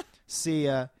 Yeah, see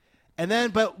ya." And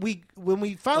then, when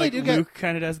we finally like Luke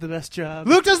kind of does the best job.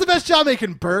 Luke does the best job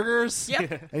making burgers.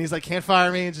 Yep. And he's like, "Can't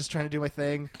fire me," and just trying to do my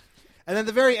thing. And then at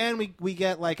the very end, we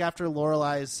get, like, after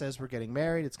Lorelai says we're getting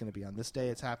married, it's going to be on this day,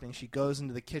 it's happening, she goes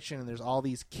into the kitchen and there's all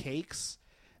these cakes,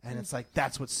 and it's like,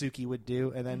 that's what Suki would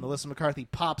do. And then Melissa McCarthy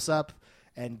pops up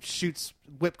and shoots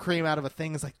whipped cream out of a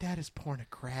thing. It's like, that is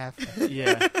pornographic.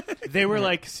 Yeah. They were,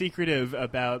 like, secretive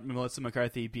about Melissa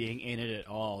McCarthy being in it at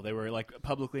all. They were, like,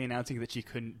 publicly announcing that she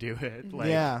couldn't do it. Like,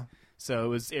 yeah.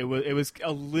 So it was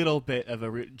a little bit of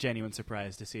a genuine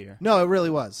surprise to see her. No, it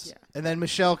really was. Yeah. And then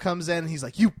Michelle comes in and he's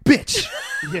like, you bitch!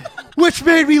 Yeah. Which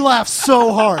made me laugh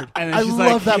so hard. And then I she's love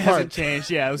like, that he part. hasn't changed.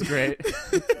 Yeah, it was great.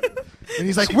 And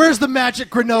he's like, where's the magic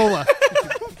granola?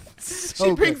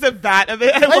 She brings a vat of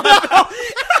it.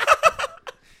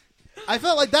 I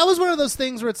felt like that was one of those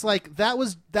things where it's like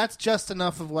that's just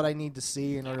enough of what I need to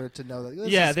see in order to know that this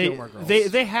is Gilmore Girls.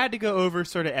 they had to go over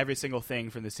sort of every single thing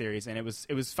from the series, and it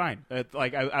was fine.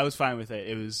 Like I was fine with it.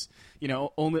 It was, you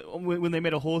know, only when they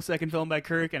made a whole second film by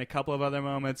Kirk and a couple of other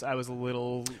moments, I was a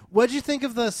little. What'd you think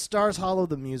of the Stars Hollow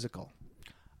the musical?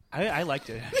 I liked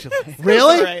it, actually.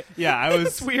 Really? Right. Yeah, I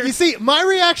was Weird. You see, my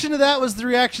reaction to that was the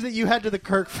reaction that you had to the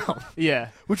Kirk film, Yeah.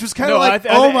 which was kind of like,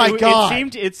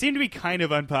 God. It seemed to be kind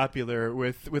of unpopular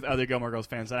with other Gilmore Girls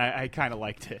fans, and I kind of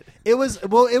liked it. It was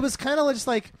kind of just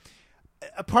like,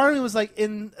 a part of me was like,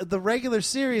 in the regular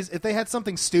series, if they had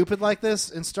something stupid like this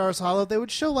in Stars Hollow, they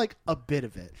would show like a bit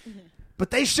of it. Mm-hmm. But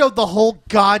they showed the whole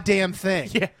goddamn thing.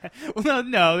 Yeah. Well,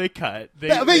 no, they cut.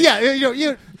 I mean, yeah,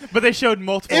 you But they showed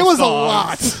multiple. It was a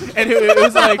songs, lot. and it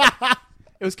was like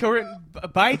it was co-written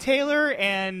by Taylor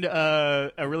and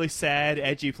a really sad,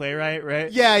 edgy playwright,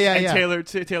 right? Yeah, And yeah.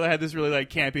 Taylor had this really like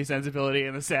campy sensibility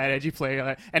and the sad, edgy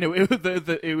playwright, and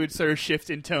it would sort of shift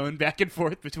in tone back and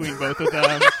forth between both of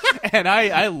them, and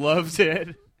I loved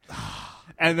it.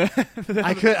 And then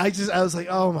I was like,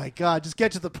 oh my God, just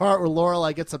get to the part where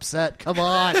Lorelai gets upset. Come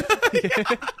on.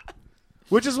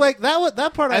 Which is like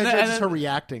that part I enjoyed, just her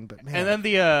reacting, but man. And then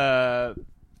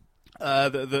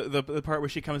the part where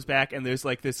she comes back and there's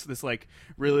like this like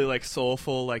really like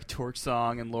soulful like torch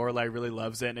song, and Lorelai really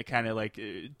loves it, and it kind of like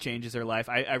changes her life.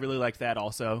 I really like that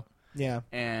also. Yeah.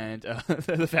 And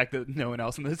the fact that no one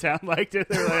else in the town liked it,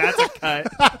 they were like, that's a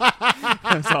cut.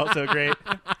 That's also great.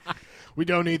 We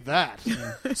don't need that.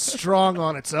 Strong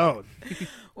on its own.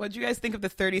 What did you guys think of the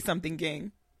 30-something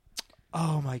gang?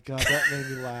 Oh my God, that made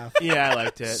me laugh Yeah, I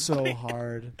liked it. so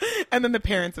hard. And then the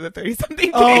parents of the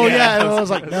 30-something gang. Oh Yeah, yeah, and I was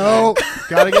like, no,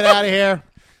 gotta get out of here.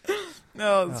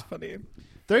 No, it's funny.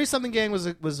 30-something gang was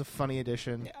a funny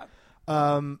addition.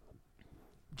 Yeah.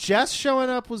 Jess showing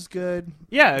up was good.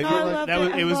 Yeah, loved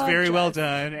it was I very love well Jess.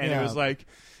 done, and Yeah. it was like,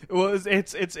 well,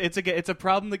 it's a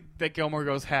problem that Gilmore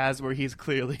Girls has, where he's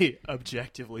clearly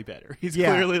objectively better. He's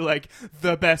clearly like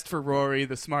the best for Rory,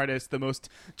 the smartest, the most,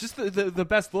 just the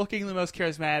best looking, the most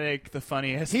charismatic, the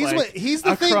funniest. He's like,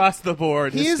 the thing across the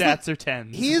board. he His is the- stats are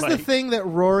 10s. He is the thing that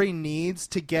Rory needs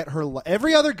to get her.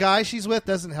 Every other guy she's with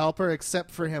doesn't help her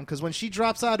except for him, because when she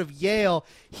drops out of Yale,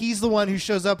 he's the one who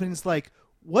shows up and is like,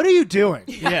 "What are you doing?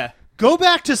 Yeah. Go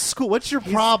back to school. What's your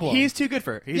problem?" He's too good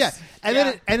for her. Yeah, and Yeah.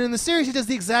 then and in the series he does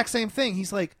the exact same thing.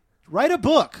 He's like, "Write a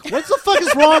book. What the fuck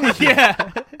is wrong with you?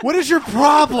 Yeah. What is your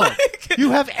problem?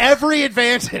 You have every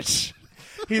advantage."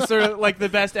 He's sort of like the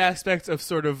best aspects of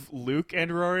sort of Luke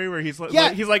and Rory, where he's like,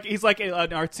 Yeah. he's like an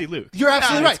artsy Luke. You're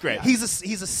absolutely That's right. great.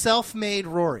 He's a self-made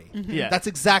Rory. Yeah. That's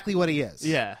exactly what he is.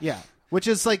 Yeah. yeah. Which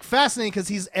is like fascinating because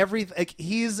he's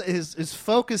is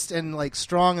focused and like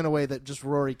strong in a way that just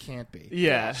Rory can't be.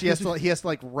 Yeah. he has to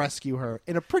like rescue her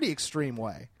in a pretty extreme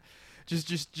way.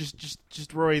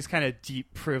 Just Rory's kind of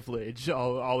deep privilege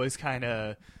always kind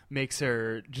of makes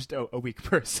her just a weak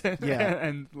person. Yeah.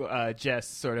 And Jess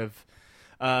sort of,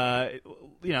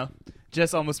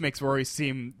 Jess almost makes Rory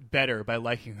seem better by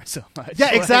liking her so much.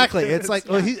 Yeah, exactly. It's like,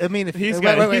 well, if He's wait,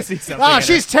 got- wait, he wait. sees something in her.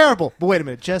 she's terrible. But wait a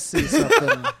minute, Jess sees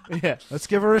something. Yeah. Let's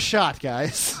give her a shot,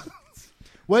 guys.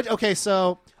 Okay,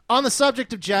 so on the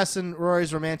subject of Jess and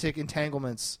Rory's romantic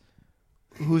entanglements,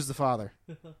 who's the father?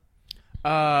 Who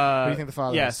do you think the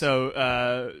father Yeah, is?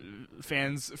 so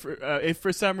fans, if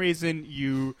for some reason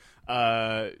you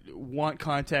want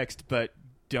context but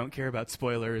don't care about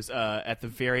spoilers, at the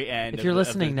very end. If you're of the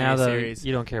listening now, though, series,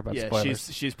 you don't care about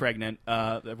spoilers. she's pregnant.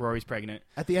 Rory's pregnant.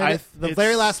 At the end, the it's-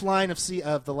 very last line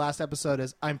of the last episode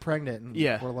is "I'm pregnant," and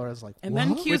Yeah. where Laura's like, And what?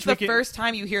 then cues Which the we can- first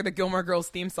time you hear the Gilmore Girls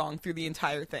theme song through the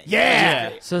entire thing.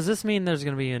 Yeah! So does this mean there's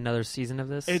going to be another season of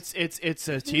this? It's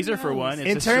a teaser for one. It's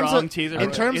in a terms strong of teaser.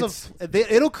 in terms of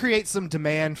it'll create some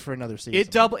demand for another season.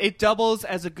 it doubles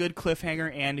as a good cliffhanger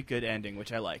and a good ending,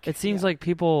 which I like. It seems like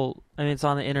people. I mean, it's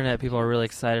on the internet. People are really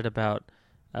excited about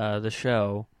the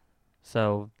show.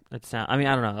 So It sound. I mean,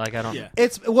 I don't know. Like I don't. Yeah.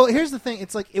 Here's the thing.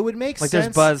 It's like it would make Like sense.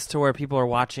 there's buzz to where people are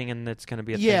watching, and it's going to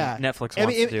be a thing Netflix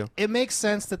wants to do. It makes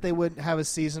sense that they would have a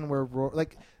season where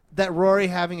that Rory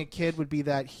having a kid would be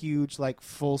that huge like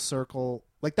full circle.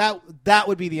 Like that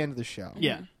would be the end of the show.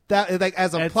 Yeah. That like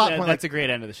as a plot point, that's a great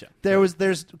end of the show.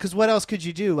 There's because what else could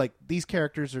you do? Like these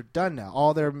characters are done now.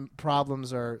 All their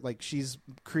problems are like she's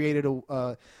created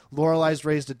Lorelei's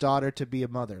raised a daughter to be a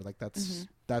mother. Like that's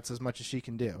as much as she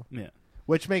can do. Yeah.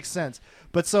 Which makes sense.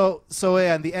 But so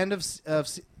yeah, and the end of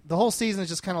the whole season is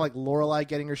just kind of like Lorelai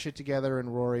getting her shit together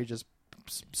and Rory just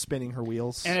spinning her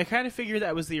wheels. And I kind of figured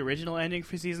that was the original ending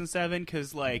for season 7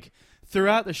 because like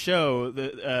throughout the show,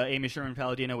 Amy Sherman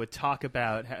Palladino would talk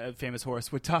about Famous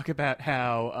Horse would talk about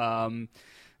how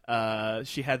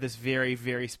she had this very,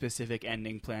 very specific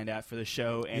ending planned out for the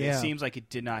show, and it seems like it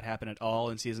did not happen at all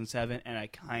in season 7. And I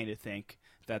kind of think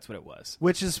that's what it was.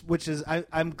 Which is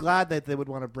I'm glad that they would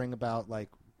want to bring about like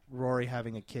Rory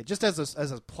having a kid just as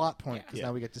a plot point because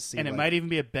now we get to see. And like, it might even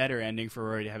be a better ending for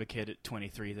Rory to have a kid at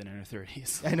 23 than in her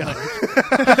 30s. I know.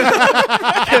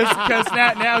 Because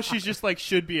now she's just like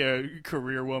should be a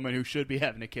career woman who should be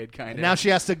having a kid kind of. Now she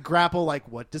has to grapple like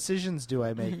what decisions do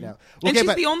I make now? And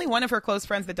she's the only one of her close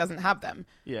friends that doesn't have them.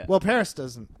 Yeah. Well, Paris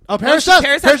doesn't. Oh, Paris does.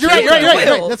 Paris Paris, you're has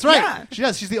right. That's right. Yeah. She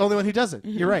does. She's the only one who doesn't.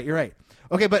 You're right.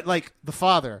 Okay, but like the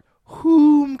father,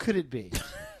 whom could it be?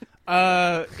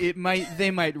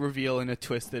 They might reveal in a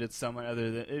twist that it's someone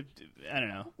other than I don't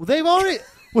know. Well, they've already.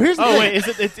 Well, here's the thing. Wait,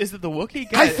 is it the Wookiee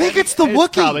guy? I think it's the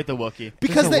Wookiee. Probably the Wookiee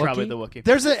Because probably the Wookiee.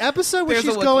 There's an episode where There's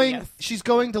she's a Wookiee, going. yes. She's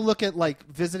going to look at like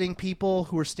visiting people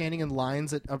who are standing in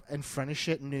lines in front of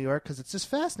shit in New York because it's just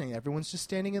fascinating. Everyone's just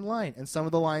standing in line, and some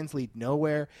of the lines lead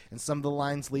nowhere, and some of the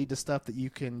lines lead to stuff that you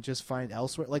can just find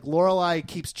elsewhere. Like Lorelai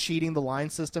keeps cheating the line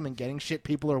system and getting shit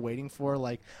people are waiting for.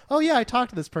 Like, oh yeah, I talked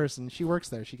to this person. She works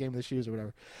there. She gave me the shoes or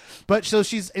whatever. But so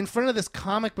she's in front of this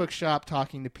comic book shop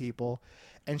talking to people.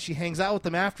 And she hangs out with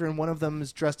them after, and one of them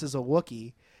is dressed as a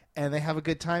Wookiee. And they have a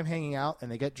good time hanging out,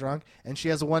 and they get drunk. And she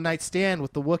has a one-night stand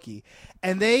with the Wookiee.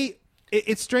 And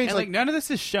it's strange. And, like none of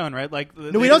this is shown, right? Like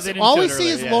no, we don't. All we see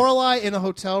is Lorelai in a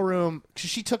hotel room.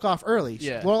 She took off early.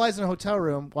 Yeah. Lorelai's in a hotel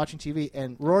room watching TV,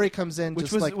 and Rory comes in,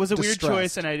 which just was a weird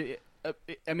distressed. choice. And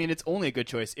I mean, it's only a good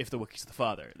choice if the Wookiee's the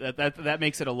father. That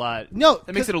makes it a lot. No,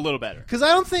 that makes it a little better. Because I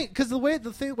don't think because the way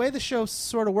the show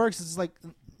sort of works is like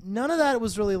none of that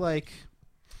was really like.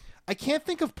 I can't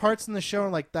think of parts in the show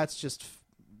and like that's just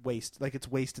waste, like it's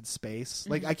wasted space.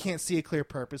 Like I can't see a clear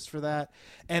purpose for that,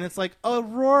 and it's like a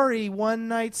Rory one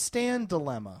night stand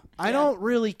dilemma. I don't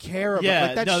really care about. Yeah,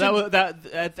 like, that no, should, that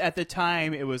was at the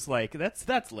time it was like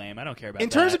that's lame. I don't care about. In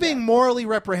terms of being morally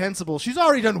reprehensible, she's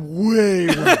already done way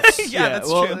worse. Yeah, that's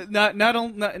well, true.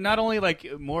 Not only like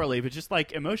morally, but just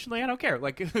like emotionally, I don't care.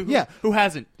 Like who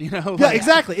hasn't? You know? Yeah, Like,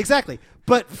 exactly.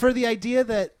 But for the idea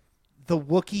that the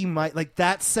Wookiee might like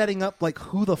that setting up like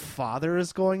who the father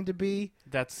is going to be.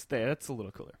 That's a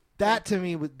little cooler. That to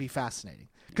me would be fascinating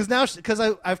because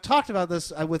I've talked about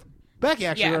this with Becky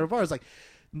actually. Yeah. Right before. I was like,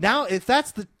 now if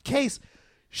that's the case,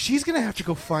 she's gonna have to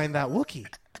go find that Wookiee.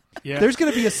 Yeah. There's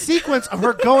gonna be a sequence of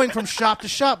her going from shop to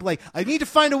shop. Like, I need to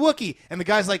find a Wookiee, and the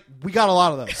guy's like, we got a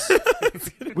lot of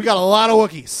those. We got a lot of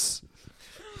Wookiees.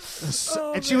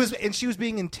 She was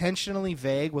being intentionally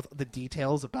vague with the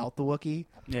details about the Wookiee.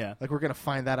 Yeah. Like we're gonna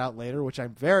find that out later, which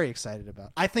I'm very excited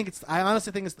about. I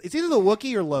honestly think it's either the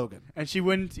Wookiee or Logan. And she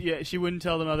wouldn't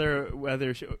tell the mother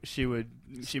whether she made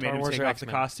him take off the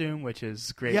costume, which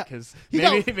is great because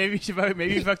maybe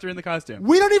he fucked her in the costume.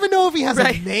 We don't even know if he has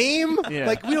a name. Yeah.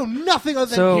 Like we know nothing other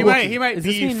than So- He might Does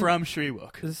be this mean- from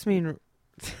Shrewook. Does this mean?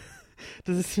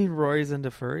 Does this mean Rory's into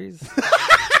furries?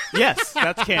 Yes,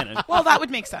 that's canon. Well, that would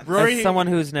make sense. As someone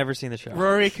who's never seen the show.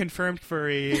 Rory confirmed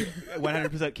furry,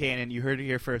 100% canon. You heard it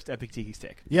here first. Epic Tiki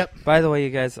Stick. Yep. By the way,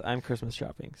 you guys, I'm Christmas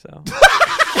shopping, so.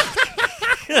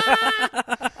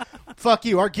 Fuck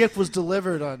you. Our gift was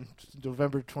delivered on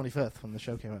November 25th when the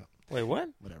show came out. Wait, what?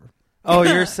 Whatever. Oh,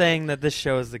 you're saying that this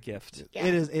show is the gift. Yeah.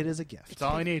 It is a gift. It's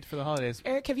all I need for the holidays.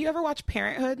 Eric, have you ever watched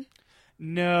Parenthood?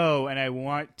 No, and I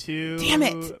want to. Damn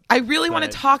it! I really want to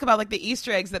but- talk about like the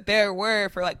Easter eggs that there were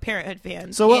for like Parenthood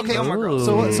fans. So in okay. Gilmore Girls.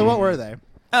 So what were they?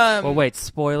 Well, wait,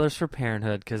 spoilers for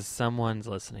Parenthood, because someone's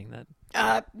listening that...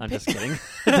 I'm just kidding.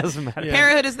 It doesn't matter. Yeah.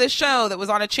 Parenthood is this show that was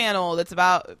on a channel that's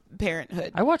about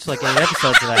parenthood. I watched like 8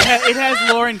 episodes of that. It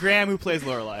has Lauren Graham who plays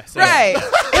Lorelai. So. Right.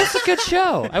 It's a good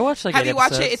show. I watched like Have 8 you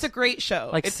watched episodes. it? It's a great show.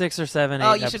 Like It's- 6 or 7, 8 Oh,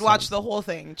 you should episodes. watch the whole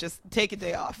thing. Just take a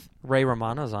day off. Ray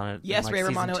Romano's on it. in, Yes, like, Ray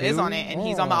season Romano 2. is on it, and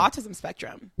he's on the autism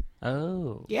spectrum.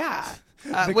 Oh. Yeah.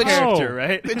 The Which character,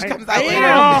 right? which comes I out later.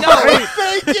 am. No,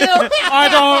 Thank you. I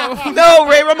don't. no,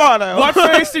 Ray Romano. What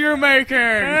face are you making?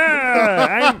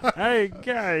 Hey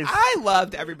guys. I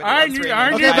loved everybody. I Loves need, Raymond,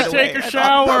 I by need the to way. take I a thought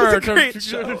shower. That was a great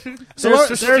show.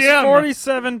 There's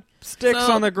 47 sticks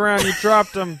So- on the ground. You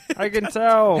dropped them. I can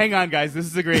tell. Hang on, guys. This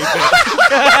is a great bit.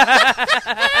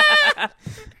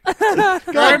 God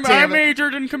I damn it.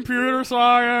 majored in computer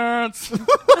science.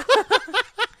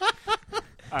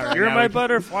 All right, You're now my we-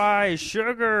 butterfly,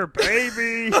 sugar,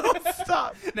 baby.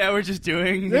 Stop. Now we're just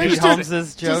doing. They're Pete just-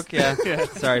 Holmes' joke, yeah. Yeah.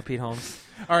 Sorry, Pete Holmes.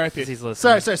 R.I.P. 'Cause he's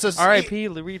listening. Sorry. So R.I.P.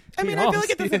 Read I mean, Pete I feel Holmes. like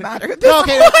it doesn't matter. At No,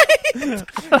 this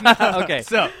point. Okay,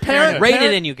 So, Parent- rate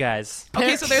Parent- it in, you guys.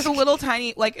 Okay, so there's a little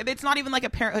tiny, like, it's not even like a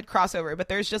Parenthood crossover, but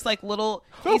there's just like little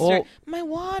Oh. Easter. My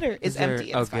water is there-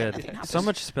 empty. Oh, It's fine. good. Nothing happens. So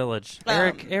much spillage.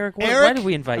 Um, Eric, why Eric? did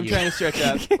we invite I'm you? trying to stretch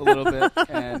out a little bit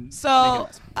and So,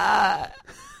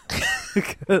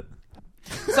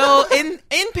 so in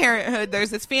Parenthood, there's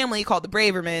this family called the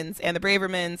Bravermans, and the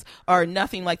Bravermans are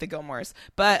nothing like the Gilmores,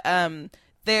 but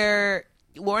they're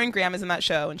Lauren Graham is in that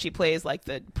show, and she plays like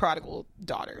the prodigal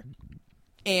daughter,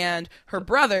 and her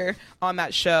brother on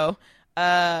that show,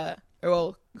 the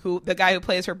guy who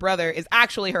plays her brother is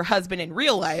actually her husband in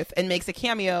real life, and makes a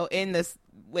cameo in this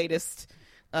latest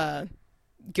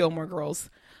Gilmore Girls,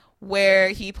 where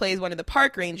he plays one of the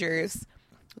park rangers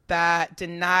that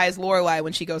denies Lorelai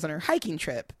when she goes on her hiking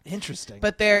trip. Interesting.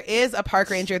 But there is a park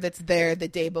ranger that's there the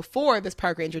day before this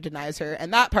park ranger denies her,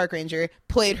 and that park ranger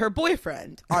played her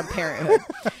boyfriend on Parenthood.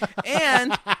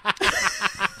 And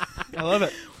I love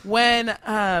it. when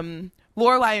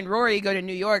Lorelai and Rory go to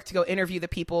New York to go interview the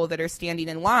people that are standing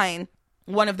in line,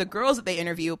 one of the girls that they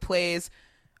interview plays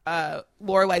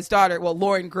Lorelai's daughter, well,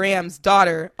 Lauren Graham's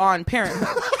daughter on Parenthood.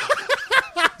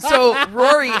 So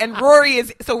Rory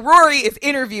is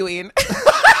interviewing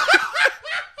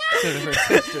Her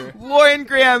sister. Lauren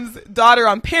Graham's daughter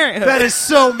on Parenthood. that is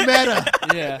so meta.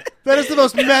 Yeah. That is the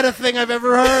most meta thing I've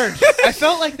ever heard. I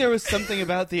felt like there was something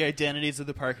about the identities of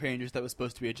the park rangers that was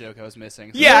supposed to be a joke I was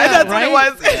missing. So Yeah, that's right? what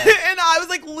it was. Yeah. And I was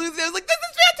like losing. I was like, this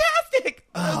is fantastic.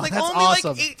 I was Oh, like, that's only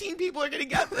awesome. like 18 people are going to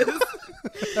get this.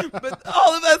 But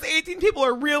all of us 18 people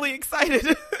are really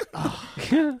excited.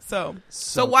 So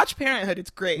watch Parenthood. It's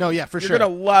great. No, yeah, for You're sure.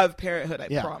 going to love Parenthood, I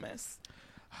Yeah. promise.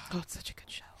 Oh, it's such a good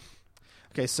show.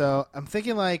 Okay, so I'm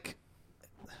thinking like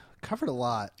covered a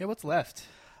lot. Yeah, what's left?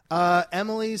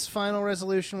 Emily's final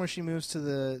resolution where she moves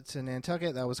to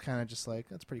Nantucket, that was kind of just like,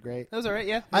 that's pretty great. That was all right,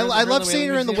 yeah. I Her love the seeing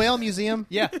her in the museum. whale museum.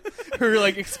 Yeah. Her,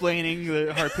 like, explaining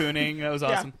the harpooning. That was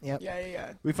awesome. Yep.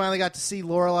 Yeah. We finally got to see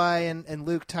Lorelai and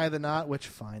Luke tie the knot, which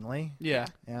finally. Yeah.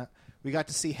 Yeah. We got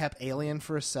to see Hep Alien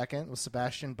for a second with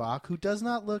Sebastian Bach, who does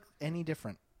not look any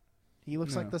different. He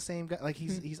looks No. like the same guy. Like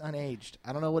he's unaged.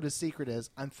 I don't know what his secret is.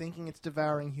 I'm thinking it's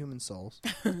devouring human souls.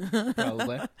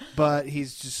 Probably. But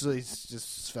he's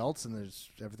just svelte and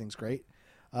everything's great.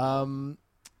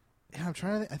 Yeah, I'm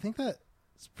trying to. I think that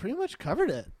it's pretty much covered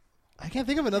it. I can't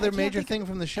think of another I can't major think thing of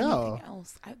from the show. Anything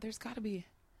else? There's got to be.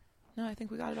 No, I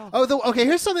think we got it all. Oh, okay.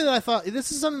 Here's something that I thought.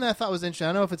 This is something that I thought was interesting. I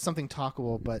don't know if it's something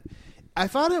talkable, but I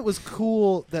thought it was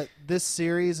cool that this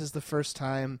series is the first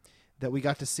time that we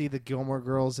got to see the Gilmore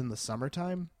Girls in the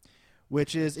summertime.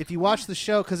 Which is, if you watch the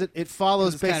show, because it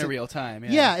follows It's kind basically of real time.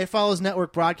 Yeah, it follows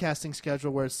network broadcasting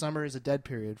schedule where summer is a dead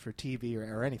period for TV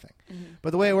or anything.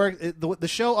 But the way it worked, the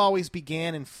show always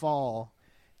began in fall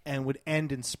and would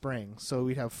end in spring. So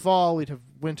we'd have fall, we'd have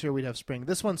winter, we'd have spring.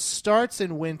 This one starts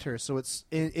in winter, so it's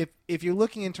if you're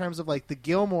looking in terms of like the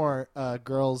Gilmore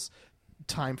Girls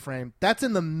time frame, that's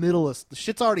in the middle of the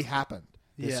shit's already happened.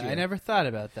 This Yeah, year. I never thought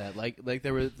about that. Like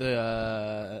there was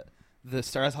the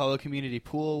Stars Hollow community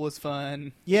pool was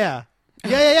fun. Yeah.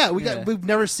 We've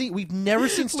never seen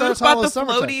Stars bought Hollow the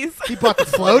summertime. floaties. He bought the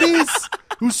floaties.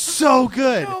 It was so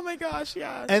good. Oh my gosh,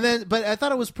 yeah. And then, but I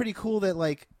thought it was pretty cool that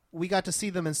like we got to see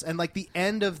them, and like the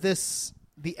end of the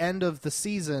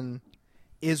season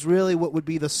is really what would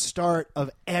be the start of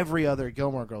every other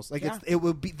Gilmore Girls. Like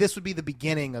this would be the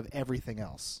beginning of everything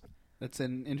else. That's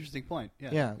an interesting point. Yeah.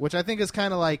 Yeah, which I think is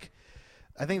kind of like,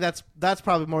 I think that's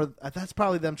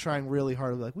probably them trying really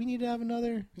hard. Like we need to have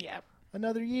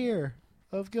another year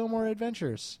of Gilmore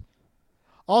Adventures.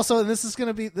 Also, and this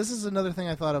is another thing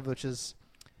I thought of, which is,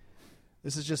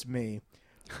 this is just me.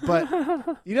 But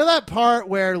you know that part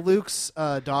where Luke's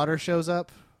daughter shows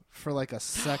up for like a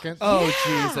second? Oh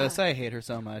Jesus, I hate her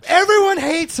so much. Everyone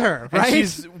hates her, And right?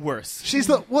 she's worse. She's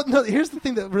the no. Here's the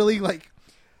thing that really like.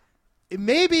 It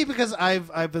may be because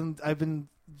I've been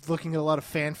looking at a lot of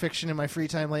fan fiction in my free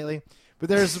time lately. But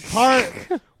there's a part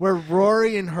where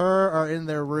Rory and her are in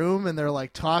their room and they're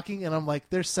like talking, and I'm like,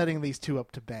 they're setting these two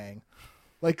up to bang.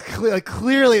 Like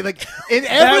clearly, like in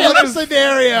every other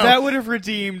scenario, that would have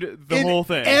redeemed the whole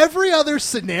thing. Every other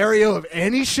scenario of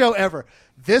any show ever,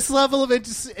 this level of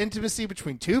intimacy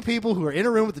between two people who are in a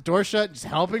room with the door shut, just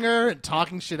helping her and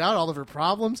talking shit out, all of her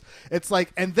problems. It's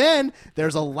like, and then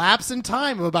there's a lapse in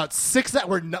time of about 6 that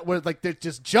where like there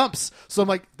just jumps. So I'm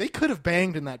like, they could have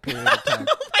banged in that period of time.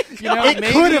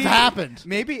 It could have happened.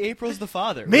 Maybe April's the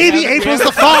father. Maybe April's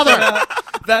the father.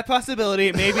 That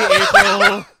possibility. Maybe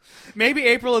April. Maybe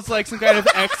April is like some kind of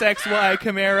XXY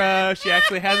chimera. She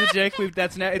actually has a dick.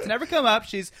 It's never come up.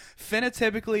 She's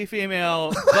phenotypically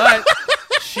female, but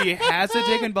she has a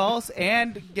dick and balls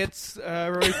and gets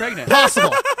Rory pregnant.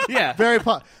 Possible. Yeah. Very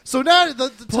possible. So now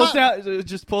pulls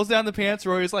down the pants.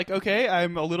 Rory's like, okay,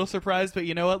 I'm a little surprised, but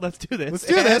you know what? Let's do this. Let's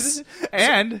do this.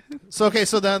 And so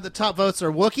the top votes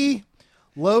are Wookiee,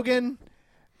 Logan,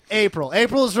 April.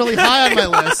 April is really high on my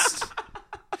list.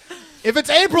 If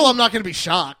it's April, I'm not going to be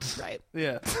shocked. Right.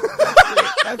 Yeah.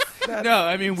 That's No,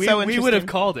 I mean, we would have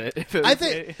called it. If it was, I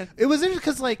think it was interesting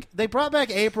because like they brought back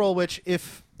April, which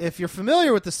if you're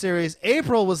familiar with the series,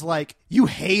 April was like, you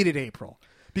hated April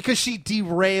because she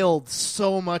derailed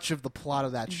so much of the plot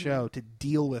of that show to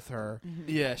deal with her.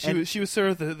 Yeah, she was sort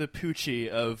of the Poochie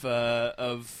of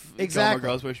exactly. Gilmore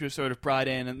Girls, where she was sort of brought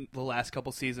in the last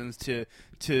couple seasons to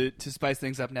spice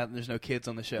things up now that there's no kids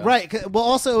on the show. Right. Well,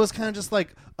 also it was kind of just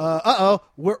like,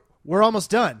 we're almost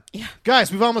done. Yeah.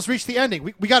 Guys, we've almost reached the ending.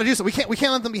 We got to do something. We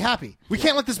can't let them be happy. We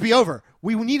can't let this be over.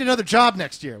 We need another job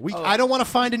next year. I don't want to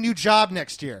find a new job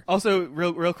next year. Also,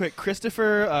 real quick,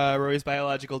 Christopher, Rory's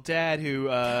biological dad, who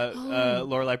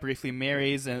Lorelai briefly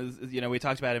marries, and we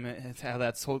talked about him, how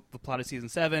that's the plot of season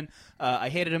 7. I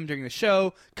hated him during the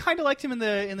show. Kind of liked him in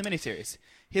the miniseries.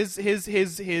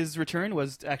 His return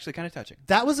was actually kind of touching.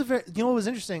 That was what was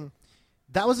interesting.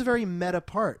 That was a very meta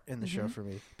part in the show for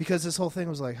me because this whole thing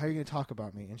was like, how are you going to talk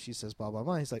about me? And she says, blah, blah,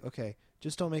 blah. He's like, okay,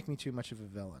 just don't make me too much of a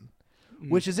villain,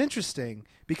 which is interesting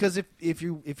because if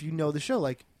you know the show,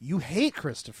 like you hate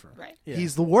Christopher, right? Yeah.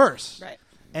 He's the worst, right?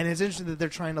 And it's interesting that they're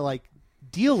trying to like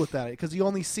deal with that because you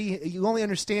only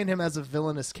understand him as a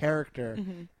villainous character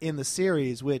in the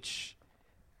series, which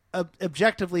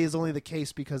objectively is only the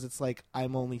case because it's like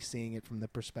I'm only seeing it from the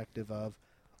perspective of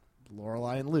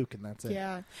Lorelai and Luke, and that's it.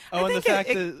 Yeah. Oh, and the fact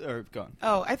that... Or, go on.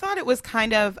 Oh, I thought it was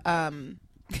kind of...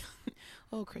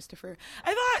 oh, Christopher.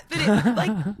 I thought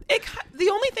that the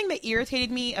only thing that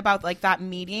irritated me about, like, that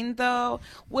meeting, though,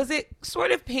 was it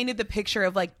sort of painted the picture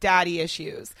of, like, daddy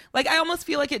issues. Like, I almost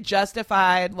feel like it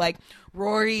justified, like,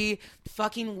 Rory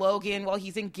fucking Logan while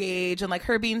he's engaged and like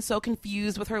her being so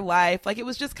confused with her life. Like it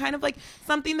was just kind of like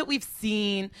something that we've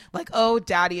seen, like, oh,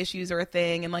 daddy issues are a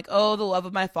thing and like, oh, the love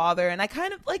of my father. And I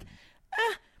kind of like,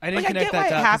 I didn't connect that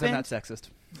dot because I'm not sexist.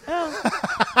 Oh,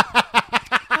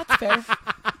 that's fair.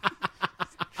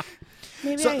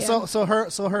 Maybe so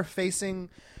her facing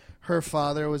her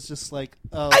father was just like,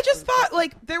 oh. I just thought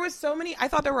like I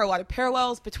thought there were a lot of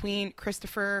parallels between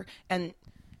Christopher and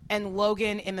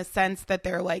Logan in the sense that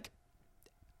they're like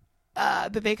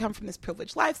that they come from this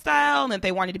privileged lifestyle and that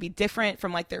they wanted to be different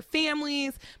from like their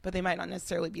families, but they might not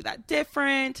necessarily be that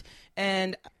different.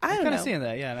 And I'm kind know. of seeing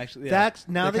that, yeah. I'm actually, yeah. That's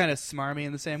now they're kind of smarmy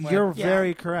in the same way. You're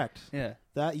very correct. Yeah,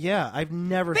 I've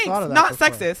never Thanks, thought of that. Not before.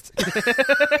 sexist.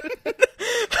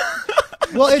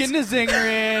 Well, it's getting a zinger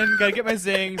in. Gotta get my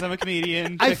zings. I'm a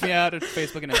comedian. Check me out at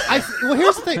Facebook and Instagram. Well,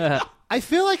 here's the thing. I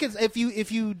feel like it's, if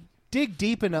you dig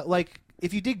deep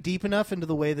enough, into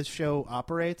the way this show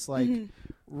operates, like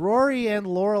Rory and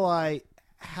Lorelai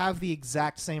have the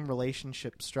exact same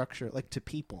relationship structure, like to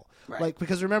people. Right. Like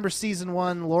because remember, season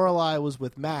 1 Lorelai was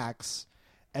with Max,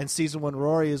 and season 1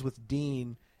 Rory is with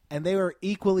Dean, and they were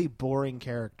equally boring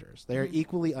characters. They are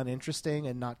equally uninteresting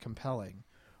and not compelling.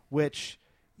 Which,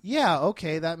 yeah,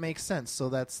 okay, that makes sense. So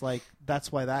that's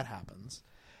why that happens,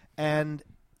 and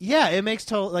yeah, it makes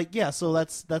total So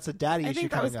that's a daddy issue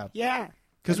coming up. Yeah.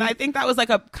 Because I think that was like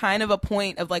a kind of a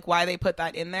point of like why they put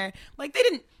that in there. Like they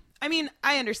didn't. I mean,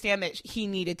 I understand that he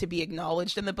needed to be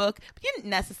acknowledged in the book, but he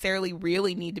didn't necessarily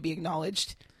really need to be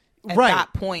acknowledged at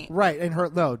that point. Right, and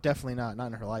definitely not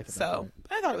in her life. So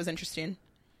I thought it was interesting.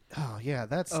 Oh yeah,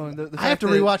 that's. Oh, and the I have to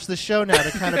rewatch the show now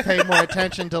to kind of pay more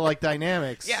attention to like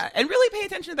dynamics. Yeah, and really pay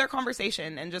attention to their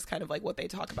conversation and just kind of like what they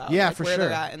talk about. Yeah, like, for where sure.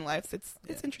 they're at in life.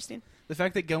 It's interesting. The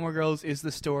fact that Gilmore Girls is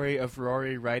the story of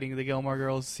Rory writing the Gilmore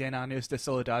Girls 100 años de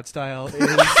soledad style is...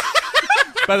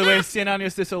 By the way, 100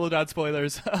 años de soledad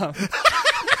spoilers.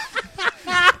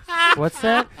 What's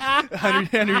that?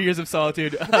 100 years of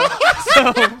solitude. It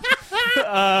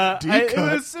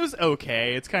was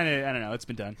okay. It's kind of, I don't know. It's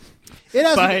been done It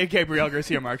has by Gabriel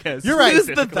Garcia Marquez. You're right. Lose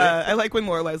the. I like when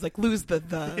Lorelai's like, lose the.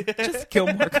 Just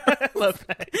Gilmore Girls. I love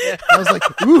that. Yeah. I was like,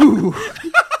 ooh,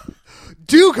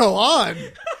 do go on.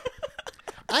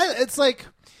 It's like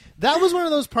that was one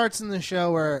of those parts in the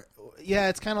show where, yeah,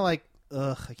 it's kind of like,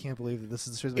 ugh, I can't believe that this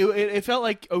is the truth. It felt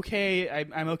like, okay,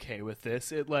 I'm okay with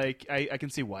this. It like I can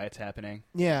see why it's happening.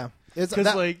 Yeah. It's 'Cause,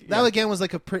 that, like, that yeah. again was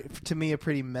like to me a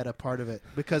pretty meta part of it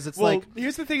because it's Well, like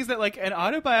here's the thing: is that like an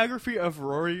autobiography of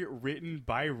Rory written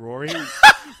by Rory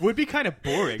would be kind of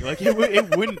boring. Like it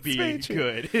wouldn't be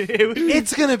good.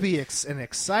 it's going to be an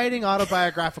exciting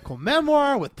autobiographical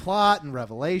memoir with plot and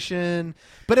revelation.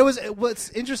 But what's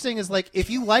interesting is like if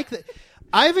you like that,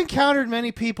 I've encountered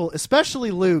many people,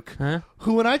 especially Luke,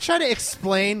 who when I try to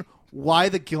explain why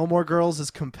the Gilmore Girls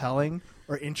is compelling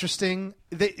or interesting,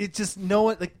 it just no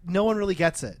one really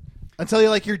gets it until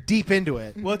you're deep into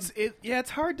it. Well, it's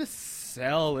hard to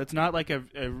sell. It's not like a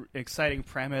exciting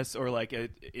premise or like a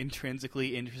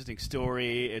intrinsically interesting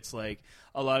story. It's like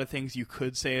a lot of things you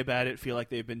could say about it feel like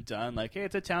they've been done. Like, hey,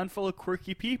 it's a town full of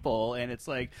quirky people, and it's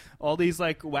like all these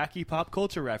like wacky pop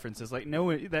culture references. Like,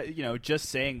 no, that just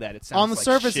saying that it sounds on the like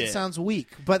surface shit. it sounds weak,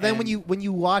 but then when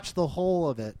you watch the whole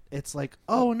of it, it's like,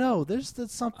 oh no, there's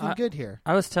something good here.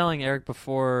 I was telling Eric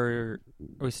before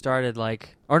we started, I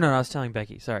was telling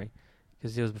Becky, sorry,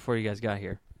 because it was before you guys got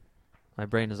here. My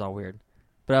brain is all weird.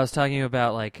 But I was talking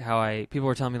about how people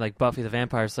were telling me Buffy the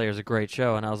Vampire Slayer is a great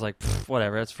show, and I was like,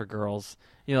 whatever, that's for girls.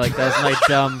 That was my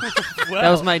dumb. That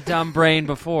was my dumb brain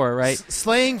before, right?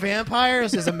 Slaying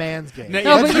vampires is a man's game. No,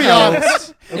 Let's but be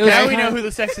honest. Now we know who the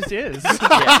sexist is.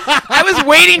 I was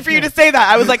waiting for you to say that.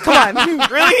 I was like, come on,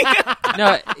 really?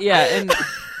 No, yeah, and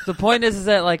the point is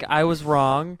that I was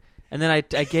wrong, and then I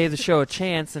gave the show a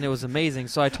chance, and it was amazing.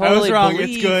 So I totally was wrong.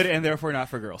 believe... It's good, and therefore not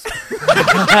for girls.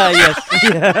 Yes.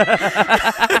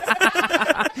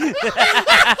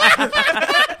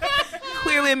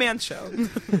 Clearly a man's show.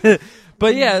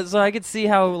 But yeah, so I could see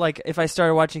how if I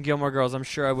started watching Gilmore Girls, I'm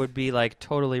sure I would be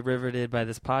totally riveted by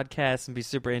this podcast and be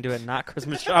super into it, and not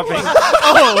Christmas shopping.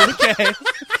 Oh, okay.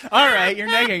 All right, you're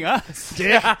negging us.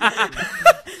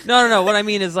 No. What I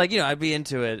mean is I'd be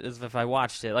into it as if I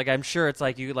watched it. I'm sure it's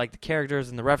you like the characters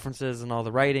and the references and all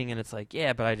the writing, and it's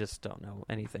yeah, but I just don't know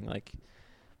anything what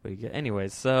you get.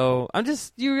 Anyways, so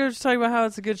you were just talking about how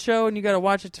it's a good show and you got to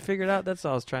watch it to figure it out. That's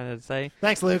all I was trying to say.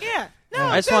 Thanks, Luke. Yeah. No,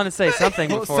 I just wanted to say something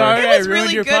before. Sorry, It I was ruined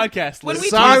really your good. podcast. When Liz. we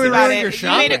Sorry talked we about ruined it,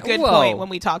 your you made a shopping. good Whoa. point when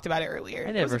we talked about it earlier.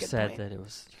 I It was never a good said point. that it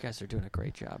was. You guys are doing a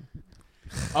great job.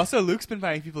 Also, Luke's been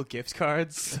buying people gift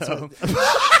cards. So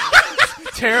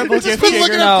terrible You've just gift been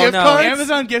looking giver. at No, gift no. cards?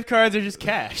 Amazon gift cards are just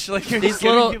cash. You're These giving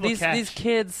little people cash. these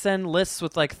kids send lists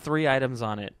with 3 items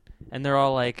on it, and they're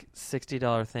all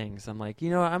 $60 things. I'm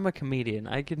I'm a comedian.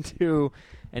 I can do.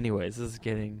 Anyways, this is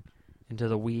getting into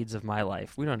the weeds of my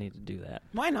life. We don't need to do that.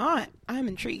 Why not? I'm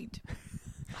intrigued.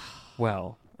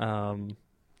 Well, what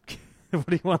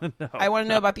do you want to know? I want to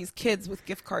know about these kids with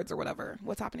gift cards or whatever.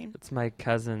 What's happening? It's my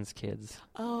cousin's kids.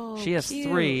 Oh, She has cute.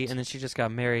 3, and then she just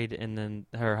got married, and then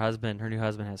her new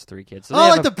husband has 3 kids. So Oh,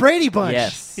 they have the Brady Bunch.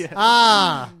 Yes. Yeah.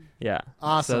 Ah. Yeah.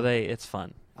 Awesome. So it's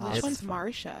fun. Which It's one's fun.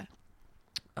 Marsha?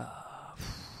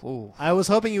 Ooh. I was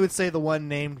hoping you would say the one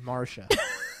named Marcia.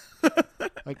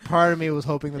 Part of me was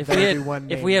hoping that If there we would had, be one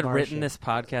named if we had Marcia. written this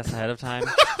podcast ahead of time,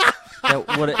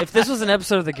 if this was an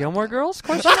episode of the Gilmore Girls?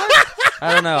 Question mark?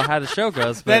 I don't know how the show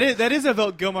goes. But That is a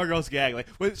Gilmore Girls gag.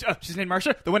 She's named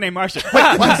Marsha? The one named Marsha.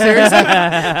 What,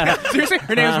 seriously? Seriously?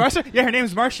 Her name is Marsha? Yeah, her name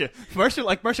is Marsha. Marsha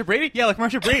like Marsha Brady? Yeah, like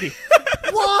Marsha Brady.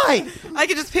 Why? I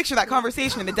could just picture that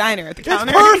conversation in the diner at the It's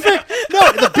counter. perfect.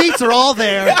 No, the beats are all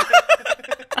there.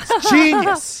 It's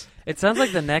genius. It sounds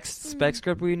like the next spec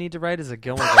script we need to write is a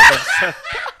Gilmore Girls episode.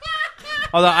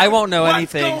 Although I won't know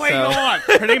anything. What's going on?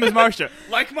 Her name is Marsha.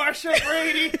 Like Marsha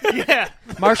Brady? Yeah.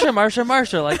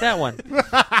 Marsha, like that one.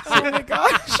 Oh my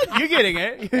gosh. You're getting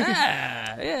it.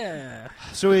 Yeah.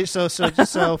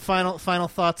 So final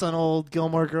thoughts on old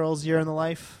Gilmore Girls Year in the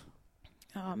Life?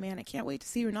 Oh man, I can't wait to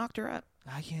see who knocked her up.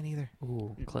 I can't either.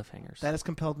 Ooh, cliffhangers. That has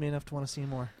compelled me enough to want to see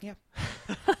more. Yep.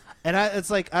 And I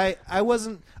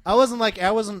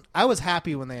was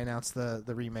happy when they announced the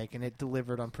remake, and it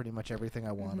delivered on pretty much everything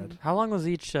I wanted. How long was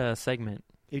each segment?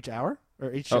 Each hour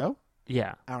or each Oh. show?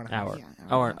 Yeah. Hour and a half. Hour. Yeah, hour and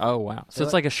a Hour. half. Oh, wow. So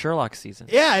it's like a Sherlock season.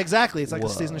 Yeah, exactly. It's like a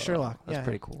Whoa. season of Sherlock. That's yeah.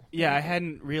 pretty cool. Yeah, I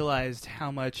hadn't realized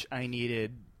how much I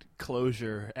needed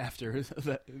closure after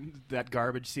that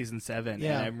garbage season 7.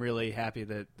 Yeah. And I'm really happy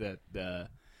that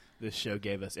this show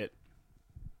gave us it.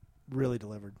 Really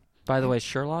delivered. By the way,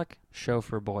 Sherlock, show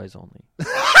for boys only.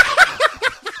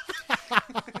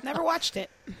 Never watched it.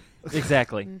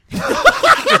 Exactly.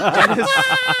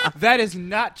 That is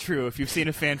not true. If you've seen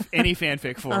any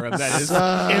fanfic forum, that is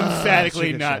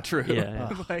emphatically not true. Yeah.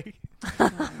 Like,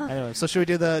 Anyway, so should we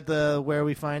do the where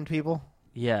we find people?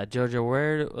 Yeah,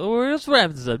 Jojo, let's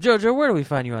wrap this up. Jojo, where do we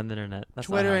find you on the internet? That's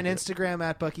not Twitter how I and do it. Instagram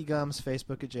at Bucky Gums,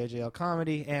 Facebook at JJL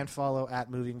Comedy, and follow at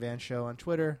Moving Van Show on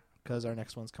Twitter because our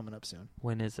next one's coming up soon.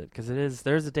 When is it? Because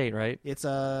there's a date, right? It's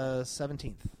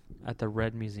 17th At the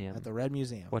Red Museum. at the Red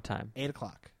Museum. What time? 8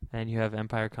 o'clock. And you have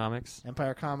Empire Comics?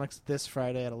 Empire Comics this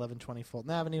Friday at 1120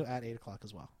 Fulton Avenue at 8 o'clock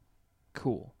as well.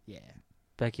 Cool. Yeah.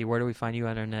 Becky, where do we find you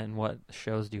on the internet, and what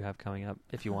shows do you have coming up,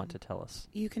 if you want to tell us?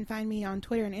 You can find me on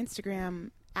Twitter and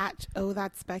Instagram at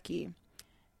That's Becky.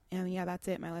 And yeah, that's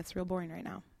it. My life's real boring right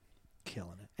now.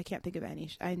 Killing it. I can't think of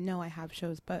any. I know I have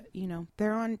shows, but,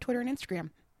 they're on Twitter and Instagram.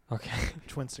 Okay.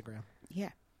 Twinstagram. Yeah.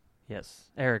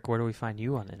 Yes. Eric, where do we find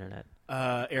you on the internet?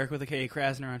 Eric with a K,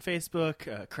 Krasner on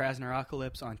Facebook,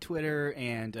 Krasnerocalypse on Twitter,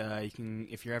 and you can,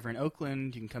 if you're ever in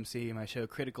Oakland, you can come see my show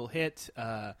Critical Hit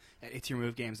at It's Your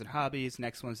Move Games and Hobbies.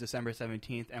 Next one's December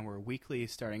 17th, and we're weekly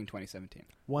starting in 2017.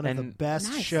 One of the And- best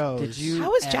Nice. shows. Did you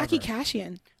How was Jackie ever.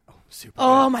 Cashian? Oh, super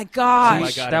Oh, good. my gosh. Oh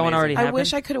my God, that one amazing. already I happened?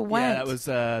 wish I could have went. Yeah, that was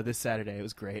this Saturday. It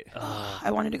was great.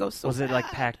 I wanted to go so Was it like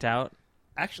bad. packed out?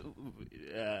 Actually,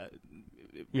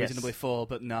 Yes. reasonably full,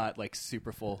 but not like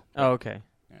super full. Oh, okay.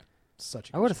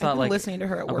 Such a I would have I've thought been like listening to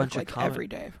her at a work bunch of like comic- every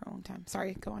day for a long time.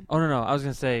 Sorry, go on. Oh no, I was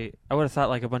gonna say I would have thought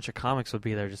like a bunch of comics would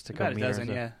be there just to go About a meet dozen,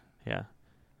 her. yeah. Yeah.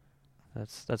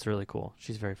 That's really cool.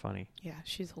 She's very funny. Yeah,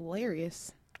 she's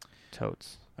hilarious.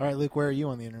 Totes. All right, Luke, where are you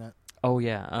on the internet? Oh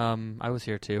yeah, I was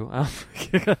here too.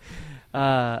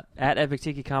 At Epic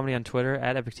Tiki Comedy on Twitter,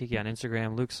 at Epic Tiki on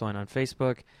Instagram, Luke Soin on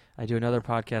Facebook. I do another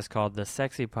podcast called The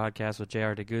Sexy Podcast with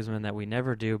J.R. de Guzman that we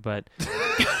never do, but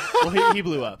Well, he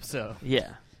blew up, so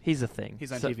yeah, he's a thing.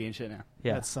 he's on So- TV and shit now.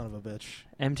 Yeah, That son of a bitch.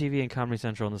 MTV and Comedy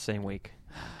Central in the same week.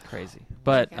 Crazy.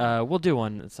 But Okay. we'll do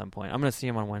one at some point. I'm going to see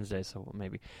him on Wednesday, so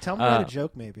maybe. Tell me write Uh, a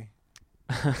joke, maybe,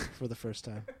 for the first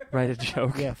time. Write a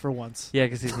joke. Yeah, for once. Yeah,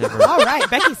 because he's never... All right,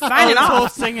 Becky's signing This whole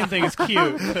off. singing thing is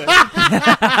cute.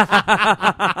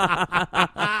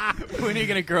 When are you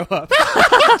gonna grow up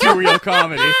to real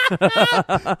comedy?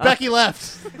 Becky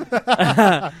left.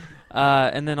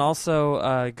 And then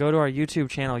also go to our YouTube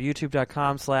channel,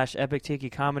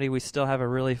 youtube.com/EpicTikiComedy. We still have a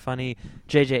really funny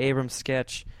J.J. Abrams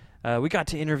sketch. We got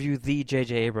to interview the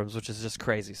J.J. Abrams, which is just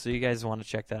crazy. So you guys want to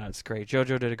check that out. It's great.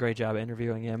 JoJo did a great job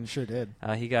interviewing him. Sure did.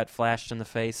 He got flashed in the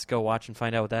face. Go watch and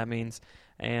find out what that means.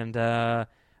 And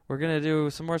we're going to do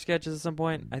some more sketches at some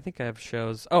point. I think I have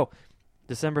shows. Oh,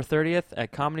 December 30th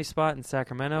at Comedy Spot in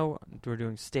Sacramento. We're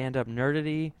doing Stand-Up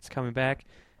Nerdity. It's coming back.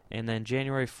 And then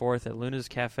January 4th at Luna's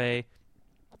Cafe,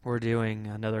 we're doing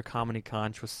another comedy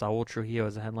conch with Saul Trujillo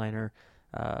as a headliner.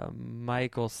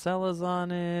 Michael Sella's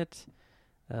on it.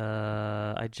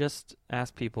 I just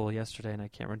asked people yesterday, and I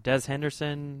can't remember. Des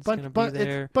Henderson's going to be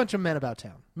there. It's a bunch of men about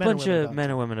town. Bunch of men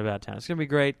and women about town. It's going to be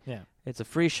great. Yeah. It's a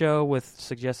free show with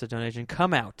suggested donation.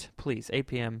 Come out, please. 8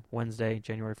 p.m. Wednesday,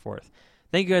 January 4th.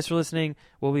 Thank you guys for listening.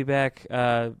 We'll be back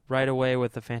right away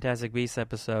with the Fantastic Beasts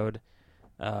episode.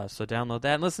 So download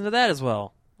that and listen to that as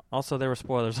well. Also, there were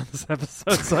spoilers on this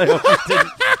episode, so I hope you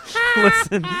didn't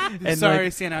listen. And Sorry,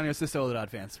 San Antonio Sister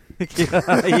fans.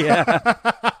 yeah.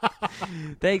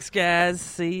 Thanks, guys.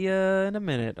 See you in a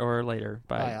minute or later.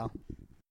 Bye. Bye, Al.